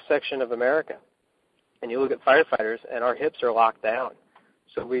cross-section of America. And you look at firefighters, and our hips are locked down.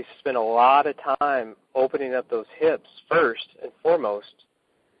 So we spend a lot of time opening up those hips first and foremost,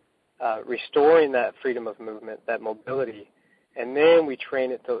 restoring that freedom of movement, that mobility, and then we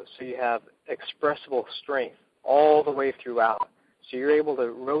train it so you have expressible strength all the way throughout. So you're able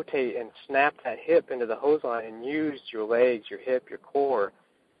to rotate and snap that hip into the hose line and use your legs, your hip, your core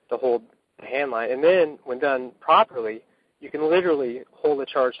to hold the hand line. And then when done properly, you can literally hold a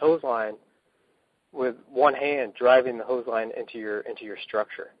charged hose line with one hand driving the hose line into your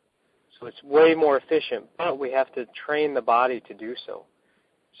structure. So it's way more efficient, but we have to train the body to do so.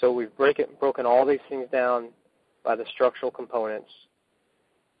 So we've broken all these things down by the structural components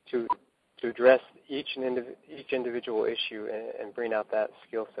to address each individual issue and bring out that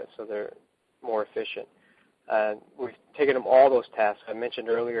skill set so they're more efficient. We've taken them all those tasks. I mentioned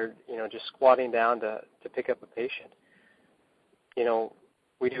earlier, just squatting down to pick up a patient.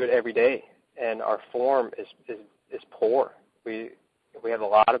 We do it every day, and our form is poor. We have a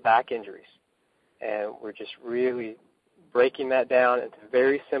lot of back injuries, and we're just really breaking that down into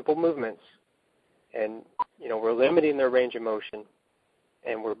very simple movements, and we're limiting their range of motion,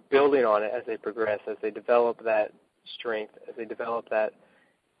 and we're building on it as they progress, as they develop that strength, as they develop that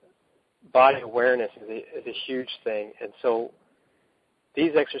body awareness is a huge thing. And so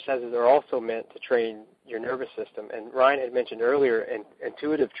these exercises are also meant to train your nervous system. And Ryan had mentioned earlier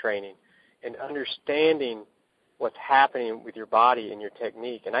intuitive training and understanding what's happening with your body and your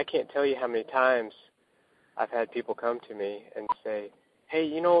technique. And I can't tell you how many times I've had people come to me and say,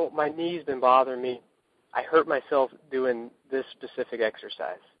 hey, my knee's been bothering me. I hurt myself doing this specific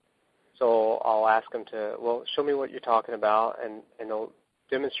exercise. So I'll ask them to, show me what you're talking about, and they'll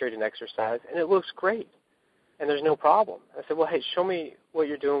demonstrate an exercise, and it looks great, and there's no problem. I said, hey, show me what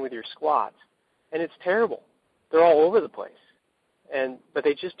you're doing with your squats, and it's terrible. They're all over the place, but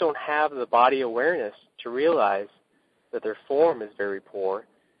they just don't have the body awareness to realize that their form is very poor,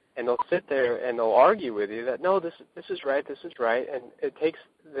 and they'll sit there and they'll argue with you that, no, this is right, and it takes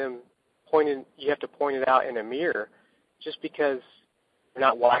them you have to point it out in a mirror just because they're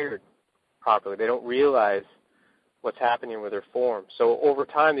not wired properly. They don't realize what's happening with their form. So over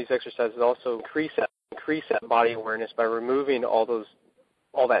time, these exercises also increase that body awareness by removing all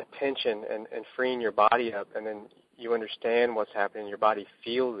that tension and freeing your body up, and then you understand what's happening. Your body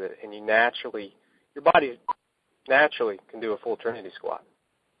feels it, and your body naturally can do a full Trinity squat.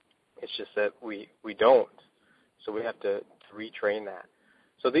 It's just that we don't, so we have to retrain that.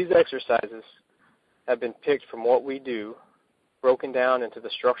 So these exercises have been picked from what we do, broken down into the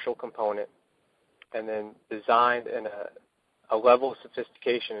structural component, and then designed in a level of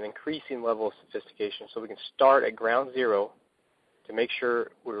sophistication, an increasing level of sophistication, so we can start at ground zero to make sure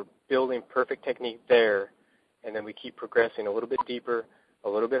we're building perfect technique there, and then we keep progressing a little bit deeper, a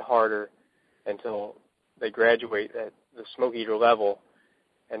little bit harder, until they graduate at the smoke eater level,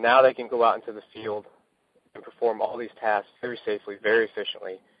 and now they can go out into the field and perform all these tasks very safely, very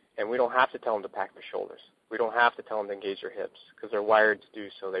efficiently, and we don't have to tell them to pack their shoulders. We don't have to tell them to engage their hips because they're wired to do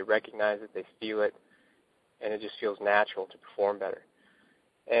so. They recognize it, they feel it, and it just feels natural to perform better.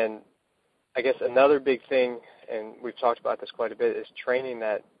 And I guess another big thing, and we've talked about this quite a bit, is training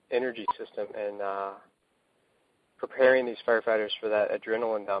that energy system and preparing these firefighters for that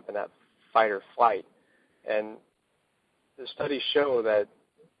adrenaline dump and that fight or flight. And the studies show that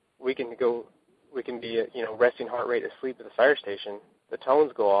we can be resting heart rate asleep at the fire station. The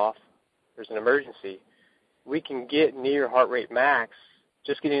tones go off. There's an emergency. We can get near heart rate max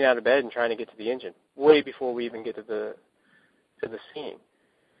just getting out of bed and trying to get to the engine, way before we even get to the scene.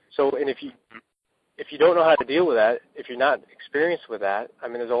 So, and if you don't know how to deal with that, if you're not experienced with that,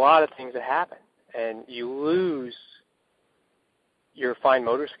 there's a lot of things that happen, and you lose your fine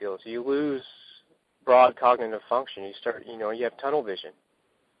motor skills. You lose broad cognitive function. You start, you have tunnel vision.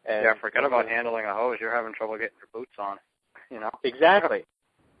 And forget about handling a hose. You're having trouble getting your boots on, Exactly.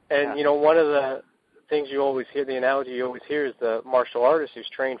 And, one of the things you always hear, the analogy you always hear is the martial artist who's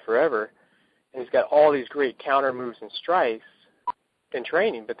trained forever, and he's got all these great counter moves and strikes in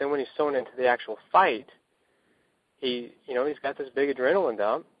training, but then when he's thrown into the actual fight, he's got this big adrenaline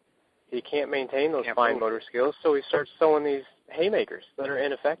dump. He can't maintain those fine motor skills, so he starts throwing these haymakers that are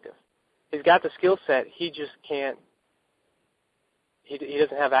ineffective. He's got the skill set, he just can't. He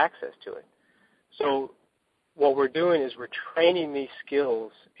doesn't have access to it. So what we're doing is we're training these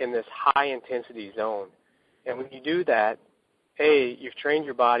skills in this high-intensity zone. And when you do that, A, you've trained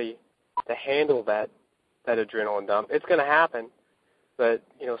your body to handle that adrenaline dump. It's going to happen, but,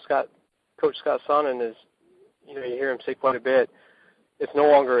 Coach Scott Sonnen is, you hear him say quite a bit, it's no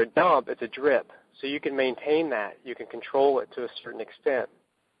longer a dump, it's a drip. So you can maintain that. You can control it to a certain extent,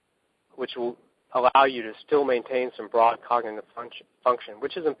 which will allow you to still maintain some broad cognitive function,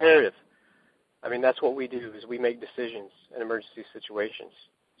 which is imperative. I mean, that's what we do, is we make decisions in emergency situations.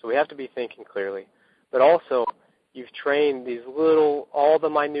 So we have to be thinking clearly. But also, you've trained all the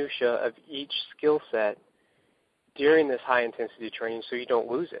minutia of each skill set during this high-intensity training so you don't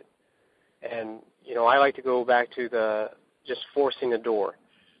lose it. And, I like to go back to just forcing a door.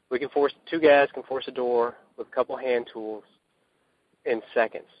 Two guys can force a door with a couple hand tools in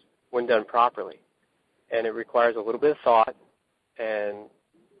seconds when done properly. And it requires a little bit of thought and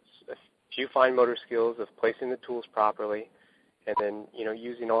a few fine motor skills of placing the tools properly, and then,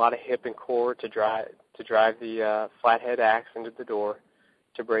 using a lot of hip and core to drive the flathead axe into the door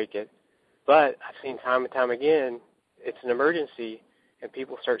to break it. But I've seen time and time again, it's an emergency, and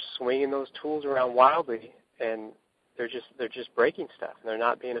people start swinging those tools around wildly, and they're just breaking stuff. They're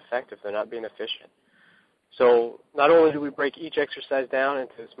not being effective. They're not being efficient. So not only do we break each exercise down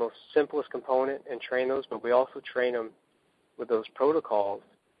into its most simplest component and train those, but we also train them with those protocols.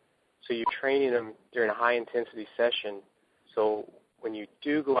 So you're training them during a high-intensity session. So when you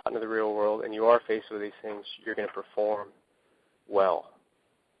do go out into the real world and you are faced with these things, you're going to perform well.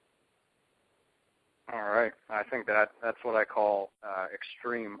 All right. I think that's what I call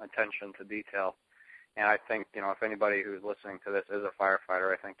extreme attention to detail. And I think, if anybody who's listening to this is a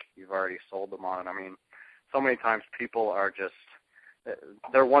firefighter, I think you've already sold them on it. I mean, so many times people are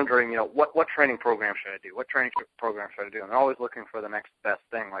they're wondering, what training program should I do? What training program should I do? And they're always looking for the next best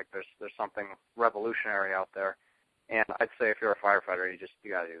thing, like there's something revolutionary out there. And I'd say if you're a firefighter,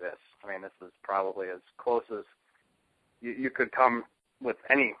 you got to do this. I mean, this is probably as close as you could come with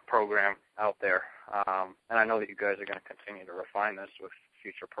any program out there. And I know that you guys are going to continue to refine this with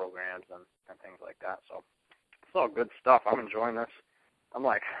future programs and things like that. So it's all good stuff. I'm enjoying this. I'm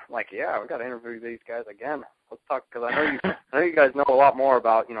like, yeah, we got to interview these guys again. Let's talk, because I know you guys know a lot more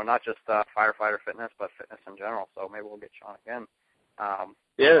about, not just firefighter fitness, but fitness in general. So maybe we'll get you on again.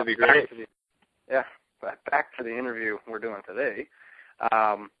 Yeah, that'd be great. Back to the interview we're doing today.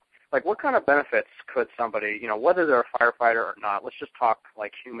 What kind of benefits could somebody, whether they're a firefighter or not, let's just talk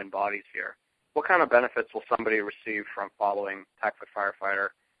like human bodies here. What kind of benefits will somebody receive from following TACFIT Firefighter,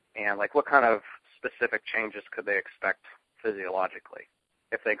 and what kind of specific changes could they expect physiologically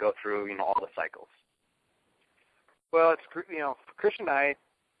if they go through, all the cycles? Well, it's for Christian and I,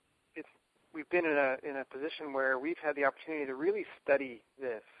 we've been in a position where we've had the opportunity to really study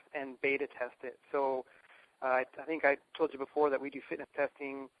this and beta test it. So I think I told you before that we do fitness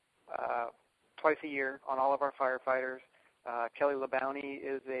testing twice a year on all of our firefighters. Kelly LeBounty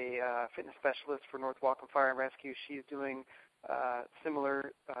is a fitness specialist for North Whatcom Fire and Rescue. She's doing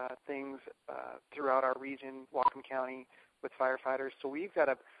similar things throughout our region, Whatcom County, with firefighters. So we've got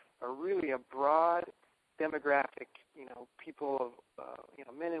a really broad demographic, people of,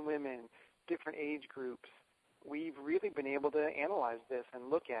 men and women, different age groups. We've really been able to analyze this and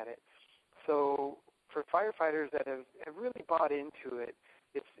look at it. So for firefighters that have really bought into it,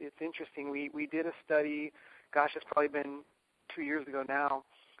 it's interesting. We did a study, gosh, it's probably been 2 years ago now.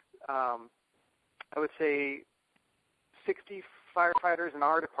 I would say 60 firefighters in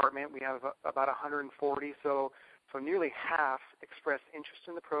our department. We have about 140, so nearly half expressed interest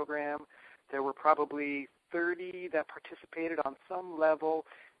in the program. There were probably 30 that participated on some level,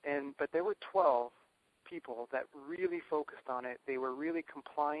 but there were 12 people that really focused on it. They were really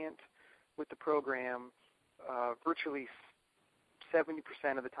compliant with the program virtually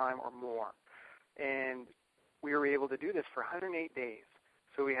 70% of the time or more. And we were able to do this for 108 days.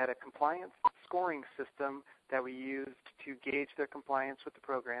 So we had a compliance scoring system that we used to gauge their compliance with the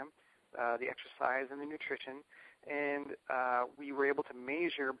program, the exercise and the nutrition. And we were able to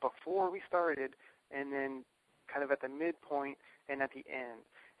measure before we started and then kind of at the midpoint and at the end.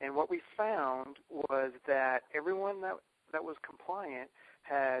 And what we found was that everyone that was compliant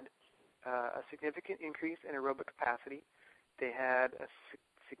had a significant increase in aerobic capacity. They had a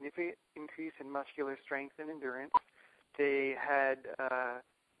significant increase in muscular strength and endurance. They had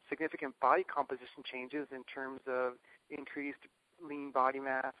significant body composition changes in terms of increased lean body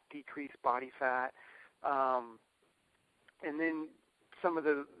mass, decreased body fat, and then some of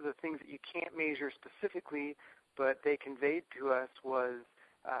the things that you can't measure specifically, but they conveyed to us was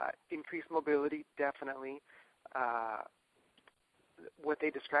increased mobility, definitely. What they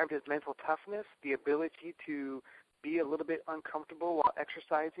described as mental toughness, the ability to be a little bit uncomfortable while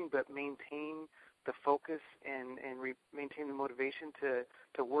exercising but maintain the focus and maintain the motivation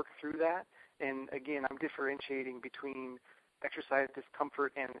to work through that. And again, I'm differentiating between exercise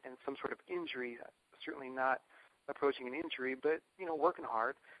discomfort and some sort of injury. Certainly not approaching an injury, but working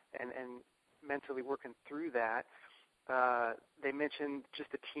hard and mentally working through that. They mentioned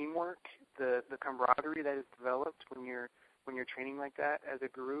just the teamwork, the camaraderie that is developed when you're training like that as a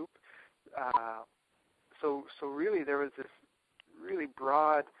group. So really there was this really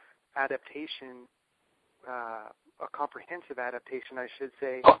broad adaptation, a comprehensive adaptation, I should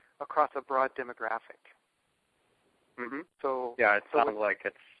say, across a broad demographic. Mm-hmm. So yeah, it sounds like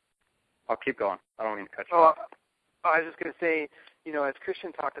it's. I'll keep going. I don't mean to cut you off. I was just going to say, as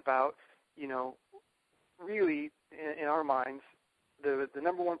Christian talked about, really in our minds, the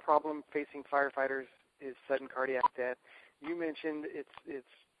number one problem facing firefighters is sudden cardiac death. You mentioned it's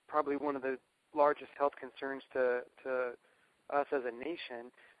probably one of the largest health concerns to us as a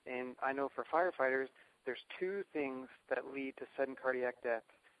nation, and I know for firefighters, there's two things that lead to sudden cardiac death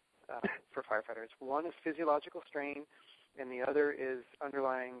for firefighters. One is physiological strain, and the other is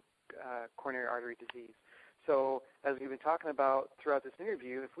underlying coronary artery disease. So as we've been talking about throughout this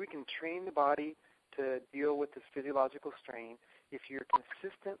interview, if we can train the body to deal with this physiological strain, if you're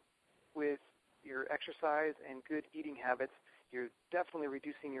consistent with your exercise and good eating habits, you're definitely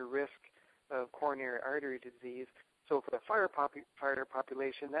reducing your risk of coronary artery disease. So for the firefighter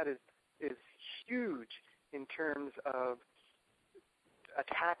population, that is huge in terms of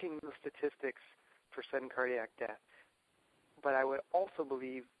attacking the statistics for sudden cardiac death. But I would also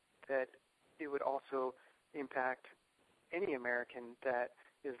believe that it would also impact any American that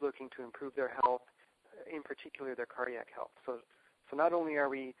is looking to improve their health, in particular their cardiac health. So not only are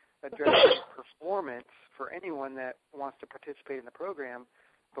we addressing performance for anyone that wants to participate in the program,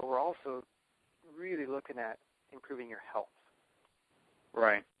 but we're also really looking at improving your health.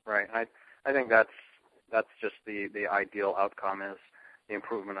 Right. I think that's just the ideal outcome is the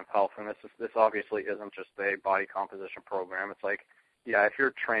improvement of health, and this obviously isn't just a body composition program. It's like, yeah, if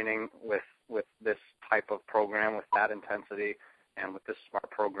you're training with this type of program, with that intensity, and with this smart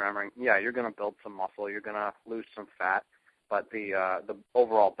programming, yeah, you're going to build some muscle, you're going to lose some fat, but the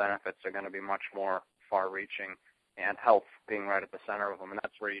overall benefits are going to be much more far-reaching, and health being right at the center of them, and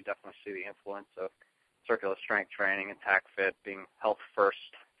that's where you definitely see the influence of circular strength training and TACFIT being health-first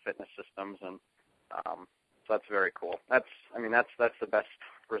fitness systems, and so that's very cool. That's the best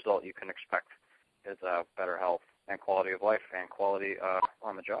result you can expect is better health and quality of life and quality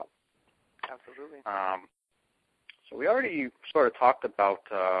on the job. Absolutely. So we already sort of talked about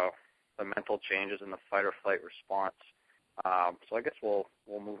the mental changes in the fight or flight response. So I guess we'll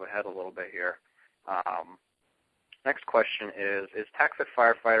move ahead a little bit here. Next question is TACFIT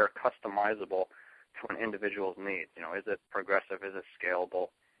Firefighter customizable to an individual's needs? Is it progressive? Is it scalable?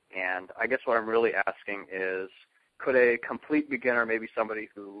 And I guess what I'm really asking is, could a complete beginner, maybe somebody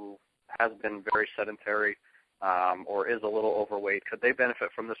who has been very sedentary or is a little overweight, could they benefit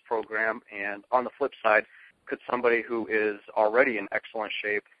from this program? And on the flip side, could somebody who is already in excellent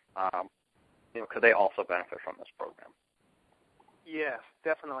shape, could they also benefit from this program? Yes,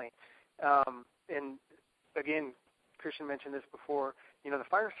 definitely. And again, Christian mentioned this before, the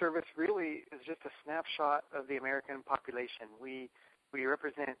fire service really is just a snapshot of the American population. We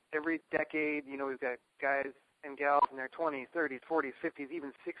represent every decade. We've got guys and gals in their 20s, 30s, 40s, 50s,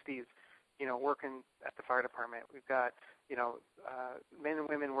 even 60s, working at the fire department. We've got, men and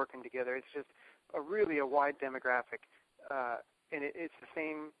women working together. It's just a wide demographic, and it's the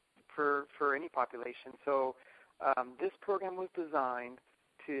same for any population. So this program was designed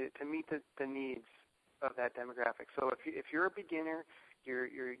to meet the needs of that demographic. So if you're a beginner,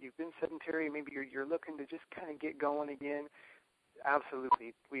 you've been sedentary, maybe you're looking to just kind of get going again,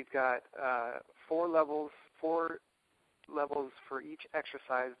 absolutely. We've got four levels for each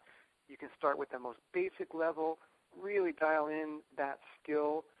exercise. You can start with the most basic level, really dial in that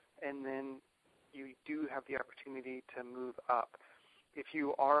skill, and then you do have the opportunity to move up. If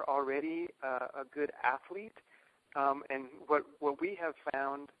you are already a good athlete, and what we have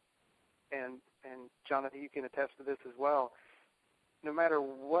found, and Jonathan, you can attest to this as well, no matter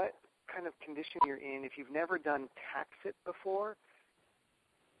what kind of condition you're in, if you've never done TACFIT before,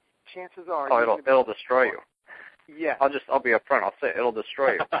 chances are it'll destroy you. Yeah. I'll be upfront. I'll say it'll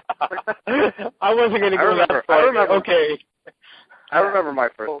destroy you. I wasn't going to go that far. Okay. I remember my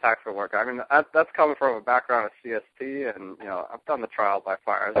first TACFIT work. I mean, that's coming from a background of CST, and I've done the trial by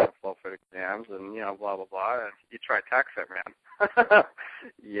fire, I've done flow fit exams, and blah blah blah. And you try TACFIT, man.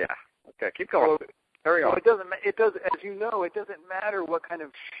 Yeah. Okay, keep going. Carry on. It doesn't. As you know, it doesn't matter what kind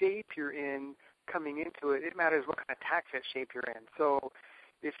of shape you're in coming into it. It matters what kind of TACFIT shape you're in. So,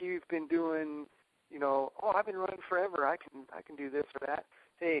 if you've been doing I've been running forever. I can do this or that.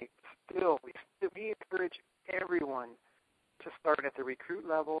 Hey, still, we encourage everyone to start at the recruit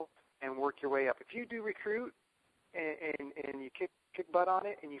level and work your way up. If you do recruit and you kick butt on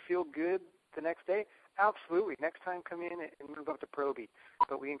it and you feel good the next day, absolutely. Next time, come in and move up to Proby.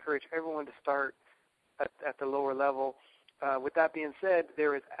 But we encourage everyone to start at the lower level. With that being said,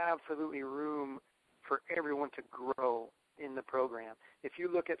 there is absolutely room for everyone to grow in the program. If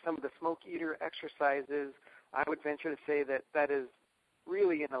you look at some of the smoke eater exercises, I would venture to say that is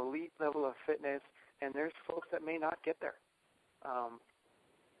really an elite level of fitness, and there's folks that may not get there.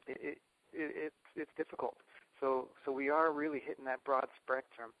 It's difficult. So we are really hitting that broad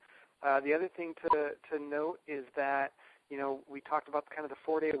spectrum. The other thing to note is that, we talked about kind of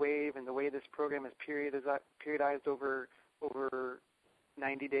the 4-day wave and the way this program is periodized over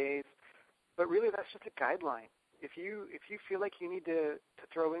 90 days. But really, that's just a guideline. If you feel like you need to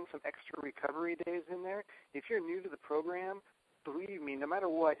throw in some extra recovery days in there, if you're new to the program, believe me, no matter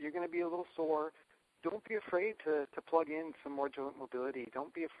what, you're going to be a little sore. Don't be afraid to plug in some more joint mobility.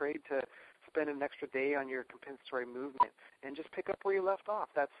 Don't be afraid to spend an extra day on your compensatory movement and just pick up where you left off.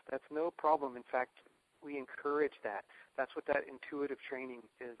 That's no problem. In fact, we encourage that. That's what that intuitive training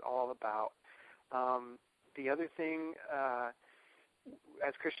is all about. The other thing,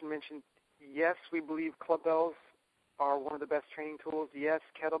 as Christian mentioned, yes, we believe club bells are one of the best training tools. Yes,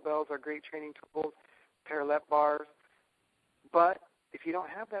 kettlebells are great training tools, parallel bars. But if you don't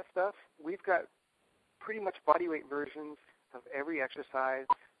have that stuff, we've got pretty much bodyweight versions of every exercise.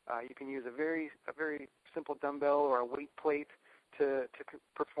 You can use a very simple dumbbell or a weight plate to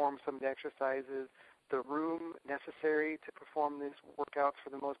perform some of the exercises. The room necessary to perform these workouts, for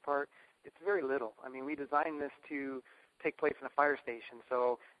the most part, it's very little. I mean, we designed this to take place in a fire station.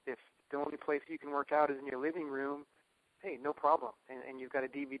 So if the only place you can work out is in your living room, hey, no problem. And you've got a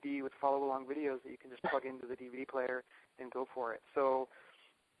DVD with follow-along videos that you can just plug into the DVD player and go for it. So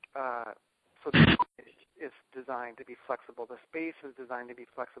it's designed to be flexible. The space is designed to be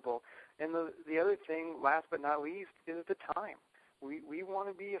flexible. And the other thing, last but not least, is the time. We want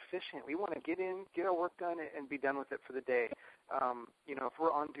to be efficient. We want to get our work done, and be done with it for the day. If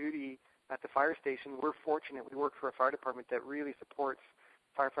we're on duty at the fire station, we're fortunate. We work for a fire department that really supports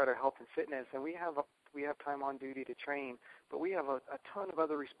firefighter health and fitness, and we have time on duty to train, but we have a ton of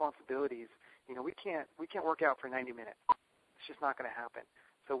other responsibilities. We can't work out for 90 minutes. It's just not going to happen.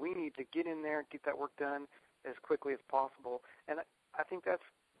 So we need to get in there, get that work done as quickly as possible. And I think that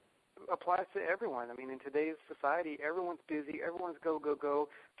applies to everyone. I mean, in today's society, everyone's busy. Everyone's go, go, go.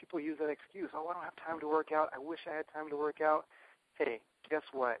 People use that excuse, I don't have time to work out. I wish I had time to work out. Hey, guess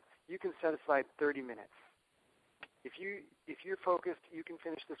what? You can set aside 30 minutes. If you're focused, you can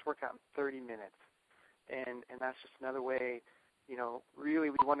finish this workout in 30 minutes. And that's just another way, really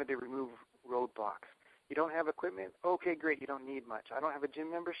we wanted to remove roadblocks. You don't have equipment? Okay, great. You don't need much. I don't have a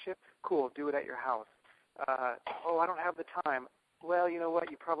gym membership? Cool. Do it at your house. I don't have the time. Well, you know what?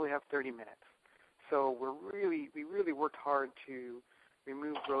 You probably have 30 minutes. So we really worked hard to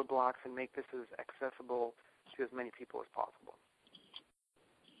remove roadblocks and make this as accessible to as many people as possible.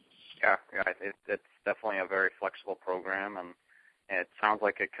 Yeah, it's definitely a very flexible program, and it sounds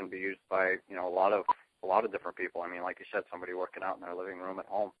like it can be used by a lot of different people. I mean, like you said, somebody working out in their living room at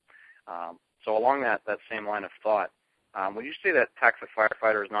home. So along that same line of thought, would you say that TACFIT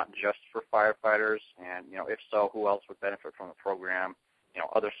Firefighter is not just for firefighters? And, if so, who else would benefit from the program?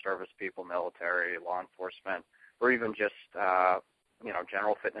 Other service people, military, law enforcement, or even just,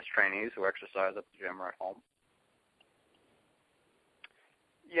 general fitness trainees who exercise at the gym or at home?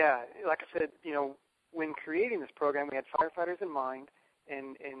 Yeah, like I said, when creating this program, we had firefighters in mind,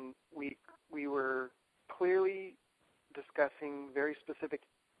 and we were clearly discussing very specific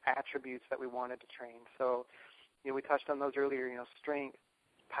attributes that we wanted to train. So, we touched on those earlier, strength,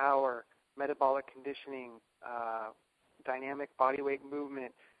 power, metabolic conditioning, dynamic bodyweight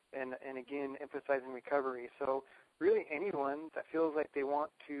movement, and again, emphasizing recovery. So really anyone that feels like they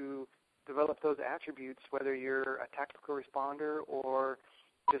want to develop those attributes, whether you're a tactical responder or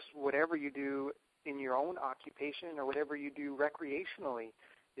just whatever you do in your own occupation or whatever you do recreationally,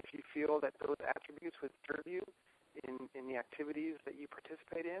 if you feel that those attributes would serve you in the activities that you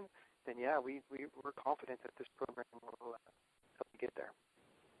participate in, then yeah, we're confident that this program will help you get there.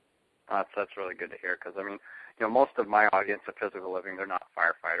 That's really good to hear, because I mean, most of my audience of physical living, they're not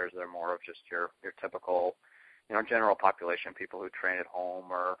firefighters. They're more of just your typical, general population, people who train at home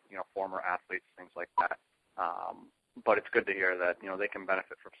or former athletes, things like that. But it's good to hear that they can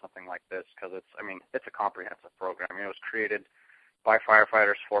benefit from something like this, because it's a comprehensive program. It was created by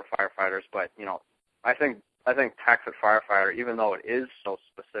firefighters for firefighters, but I think TACFIT Firefighter, even though it is so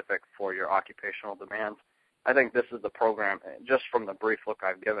specific for your occupational demands. I think this is the program, just from the brief look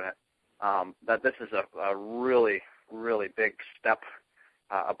I've given it, that this is a really, really big step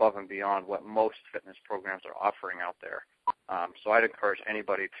above and beyond what most fitness programs are offering out there. So I'd encourage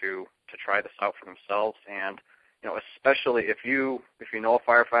anybody to try this out for themselves, and especially if you know a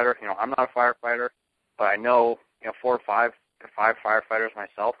firefighter. I'm not a firefighter, but I know 4 or 5 firefighters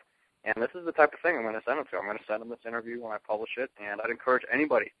myself, and this is the type of thing I'm going to send them to. I'm going to send them this interview when I publish it, and I'd encourage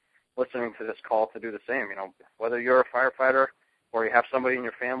anybody listening to this call to do the same. Whether you're a firefighter or you have somebody in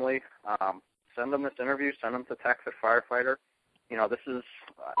your family, send them this interview. Send them to TACFIT Firefighter.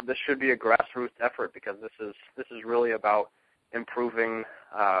 This should be a grassroots effort, because this is really about improving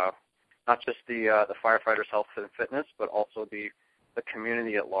not just the firefighters' health and fitness, but also the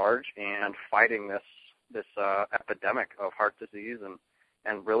community at large, and fighting this epidemic of heart disease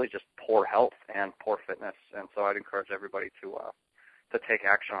and really just poor health and poor fitness. And so I'd encourage everybody to take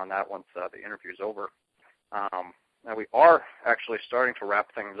action on that once the interview's over. Now we are actually starting to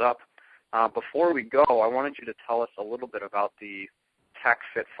wrap things up. Before we go, I wanted you to tell us a little bit about the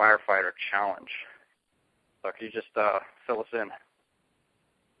TACFIT Firefighter Challenge. So can you just fill us in?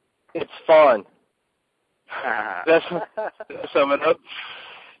 It's fun. That's sum it up.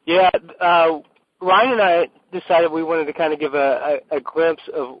 Yeah, Ryan and I decided we wanted to kind of give a glimpse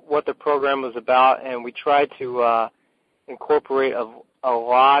of what the program was about, and we tried to incorporate a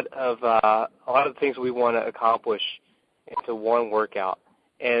lot of the things we want to accomplish into one workout.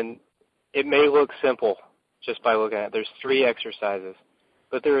 And it may look simple just by looking at it. There's 3 exercises,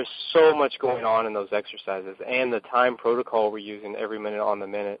 but there is so much going on in those exercises, and the time protocol we're using every minute on the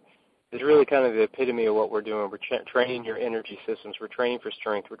minute is really kind of the epitome of what we're doing. We're training your energy systems. We're training for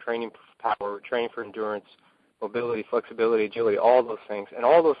strength. We're training for power. We're training for endurance, mobility, flexibility, agility, all those things. And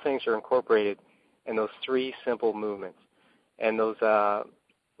all those things are incorporated in those 3 simple movements. And those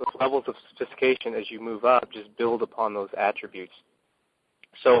levels of sophistication as you move up just build upon those attributes.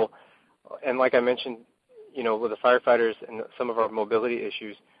 So, and like I mentioned, with the firefighters and some of our mobility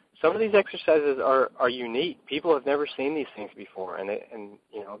issues, some of these exercises are unique. People have never seen these things before, and they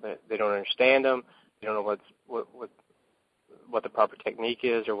don't understand them. They don't know what the proper technique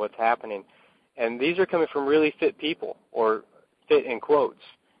is or what's happening. And these are coming from really fit people, or fit in quotes.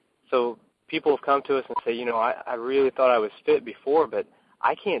 So people have come to us and say, I really thought I was fit before, but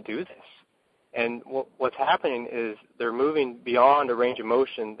I can't do this. And what's happening is they're moving beyond a range of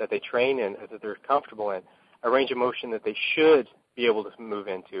motion that they train in, that they're comfortable in, a range of motion that they should be able to move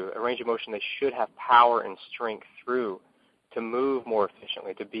into, a range of motion they should have power and strength through to move more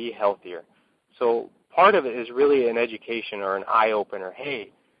efficiently, to be healthier. So part of it is really an education or an eye-opener. Hey,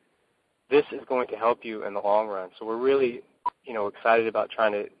 this is going to help you in the long run. So we're really, excited about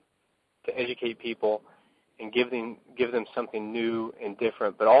trying to educate people and give them something new and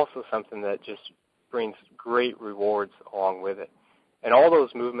different, but also something that just brings great rewards along with it. And all those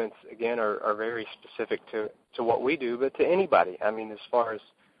movements, again, are very specific to what we do, but to anybody. I mean, as far as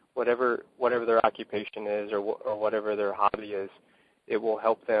whatever their occupation is or whatever their hobby is, it will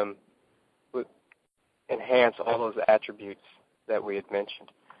help them enhance all those attributes that we had mentioned.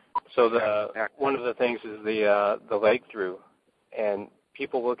 So one of the things is the leg through, and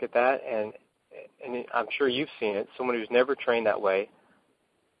people look at that, and I'm sure you've seen it. Someone who's never trained that way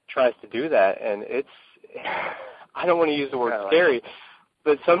tries to do that, and it's I don't want to use the word scary,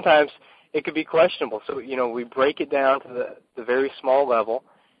 but sometimes it could be questionable. So, we break it down to the very small level,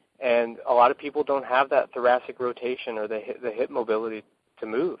 and a lot of people don't have that thoracic rotation or the hip mobility to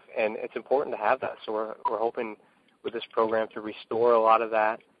move, and it's important to have that. So we're hoping with this program to restore a lot of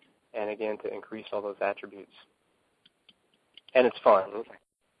that, and, again, to increase all those attributes. And it's fun.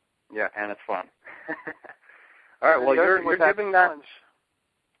 Yeah, and it's fun. All right, well, you're giving that.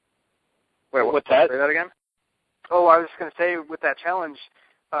 Wait, what's that? Say that again? Oh, I was just going to say, with that challenge,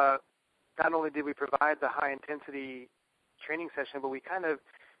 not only did we provide the high-intensity training session, but we kind of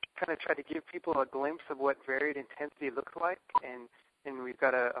tried to give people a glimpse of what varied intensity looks like, and we've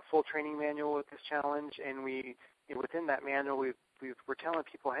got a full training manual with this challenge, and within that manual, we're telling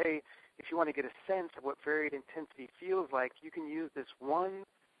people, hey, if you want to get a sense of what varied intensity feels like, you can use this one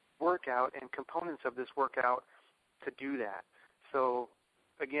workout and components of this workout to do that. So,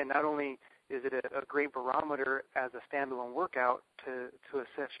 again, not only is it a great barometer as a standalone workout to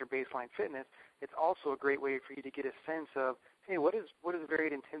assess your baseline fitness, it's also a great way for you to get a sense of, hey, what does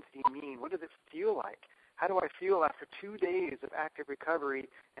varied intensity mean? What does it feel like? How do I feel after 2 days of active recovery,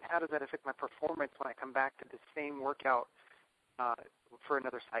 and how does that affect my performance when I come back to the same workout for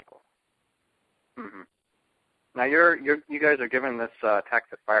another cycle? Mm-hmm. Now, you guys are giving this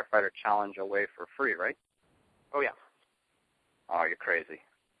TACFIT Firefighter Challenge away for free, right? Oh, yeah. Oh, you're crazy.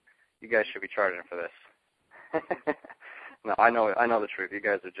 you guys should be charging for this. No, I know the truth. You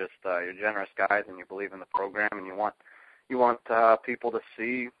guys are just you're generous guys, and you believe in the program, and you want people to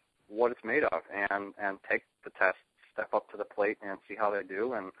see what it's made of, and take the test, step up to the plate, and see how they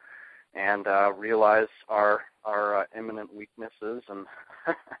do, and realize our imminent weaknesses, and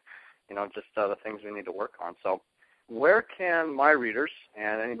just the things we need to work on. So, where can my readers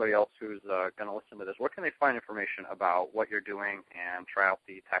and anybody else who's going to listen to this, where can they find information about what you're doing and try out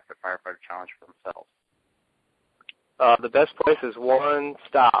the TACFIT Firefighter Challenge for themselves? The best place is one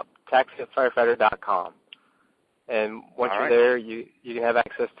stop, TACFITfirefighter.com. And once you're there, you can have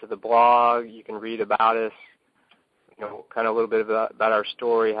access to the blog. You can read about us, kind of a little bit about our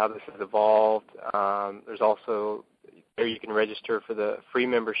story, how this has evolved. There's also there you can register for the free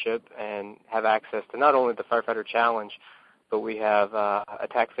membership and have access to not only the Firefighter Challenge, but we have a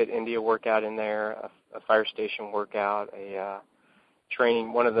TACFIT India workout in there, a fire station workout, a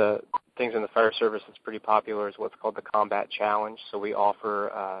training. One of the things in the fire service that's pretty popular is what's called the Combat Challenge. So we offer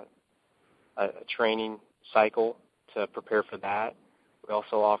a training cycle to prepare for that. We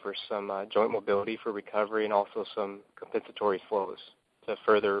also offer some joint mobility for recovery and also some compensatory flows to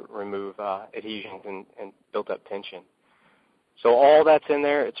further remove adhesions and built up tension. So all that's in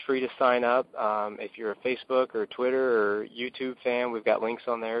there. It's free to sign up. If you're a Facebook or Twitter or YouTube fan, we've got links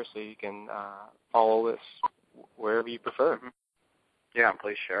on there so you can follow us wherever you prefer. Mm-hmm. Yeah, and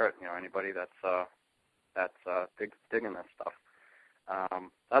please share it. Anybody that's digging this stuff.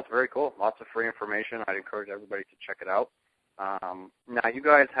 That's very cool. Lots of free information. I'd encourage everybody to check it out. Now, you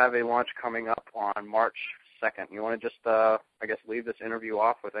guys have a launch coming up on March 2nd. You want to just, leave this interview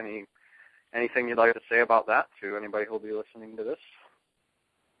off with anything you'd like to say about that to anybody who will be listening to this?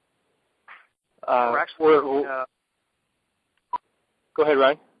 We're actually go ahead,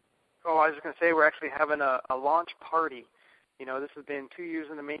 Ryan. Oh, I was just going to say we're actually having a launch party. This has been 2 years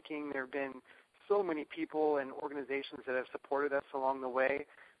in the making. There have been so many people and organizations that have supported us along the way.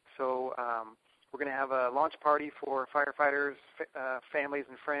 So we're going to have a launch party for firefighters, families,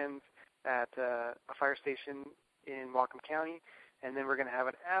 and friends at a fire station in Whatcom County. And then we're going to have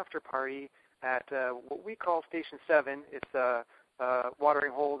an after party at what we call Station 7. It's a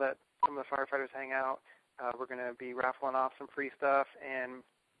watering hole that some of the firefighters hang out. We're going to be raffling off some free stuff. And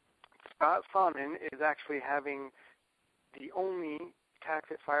Scott Sonman is actually having the only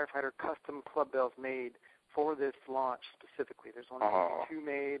TACFIT Firefighter custom club bells made for this launch specifically. There's only 2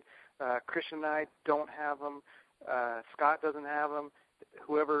 made. Christian and I don't have them. Scott doesn't have them.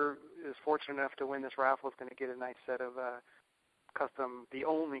 Whoever is fortunate enough to win this raffle is going to get a nice set of the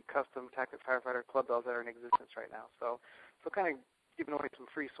only custom TACFIT Firefighter club bells that are in existence right now. So kind of giving away some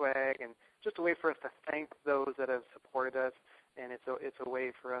free swag and just a way for us to thank those that have supported us, and it's a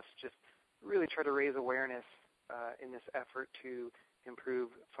way for us to just really try to raise awareness in this effort to improve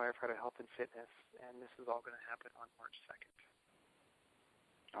firefighter health and fitness, and this is all going to happen on March 2nd.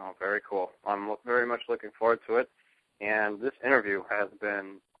 Oh, very cool. I'm very much looking forward to it, and this interview has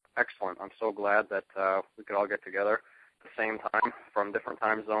been excellent. I'm so glad that we could all get together at the same time from different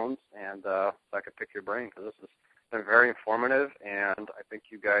time zones, and so I could pick your brain, because this has been very informative, and I think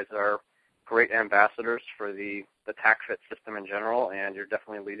you guys are great ambassadors for the TACFIT system in general, and you're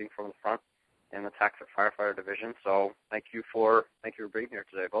definitely leading from the front in the TACFIT Firefighter Division. So thank you for being here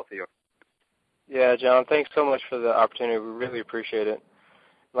today, both of you. Yeah, John, thanks so much for the opportunity. We really appreciate it.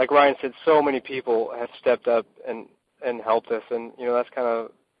 Like Ryan said, so many people have stepped up and helped us, and that's kind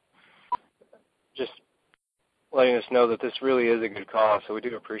of just letting us know that this really is a good cause. So we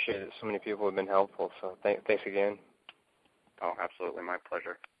do appreciate it. So many people have been helpful. So thanks again. Oh, absolutely, my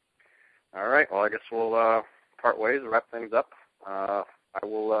pleasure. All right, well, I guess we'll part ways, wrap things up. I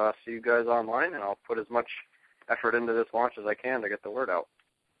will see you guys online, and I'll put as much effort into this launch as I can to get the word out.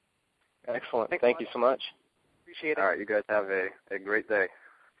 Excellent. Thank you so much. Appreciate it. All right, you guys have a great day.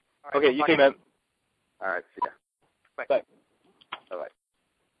 Right, okay, you too, man. All right, see ya. Bye. Bye. Bye-bye.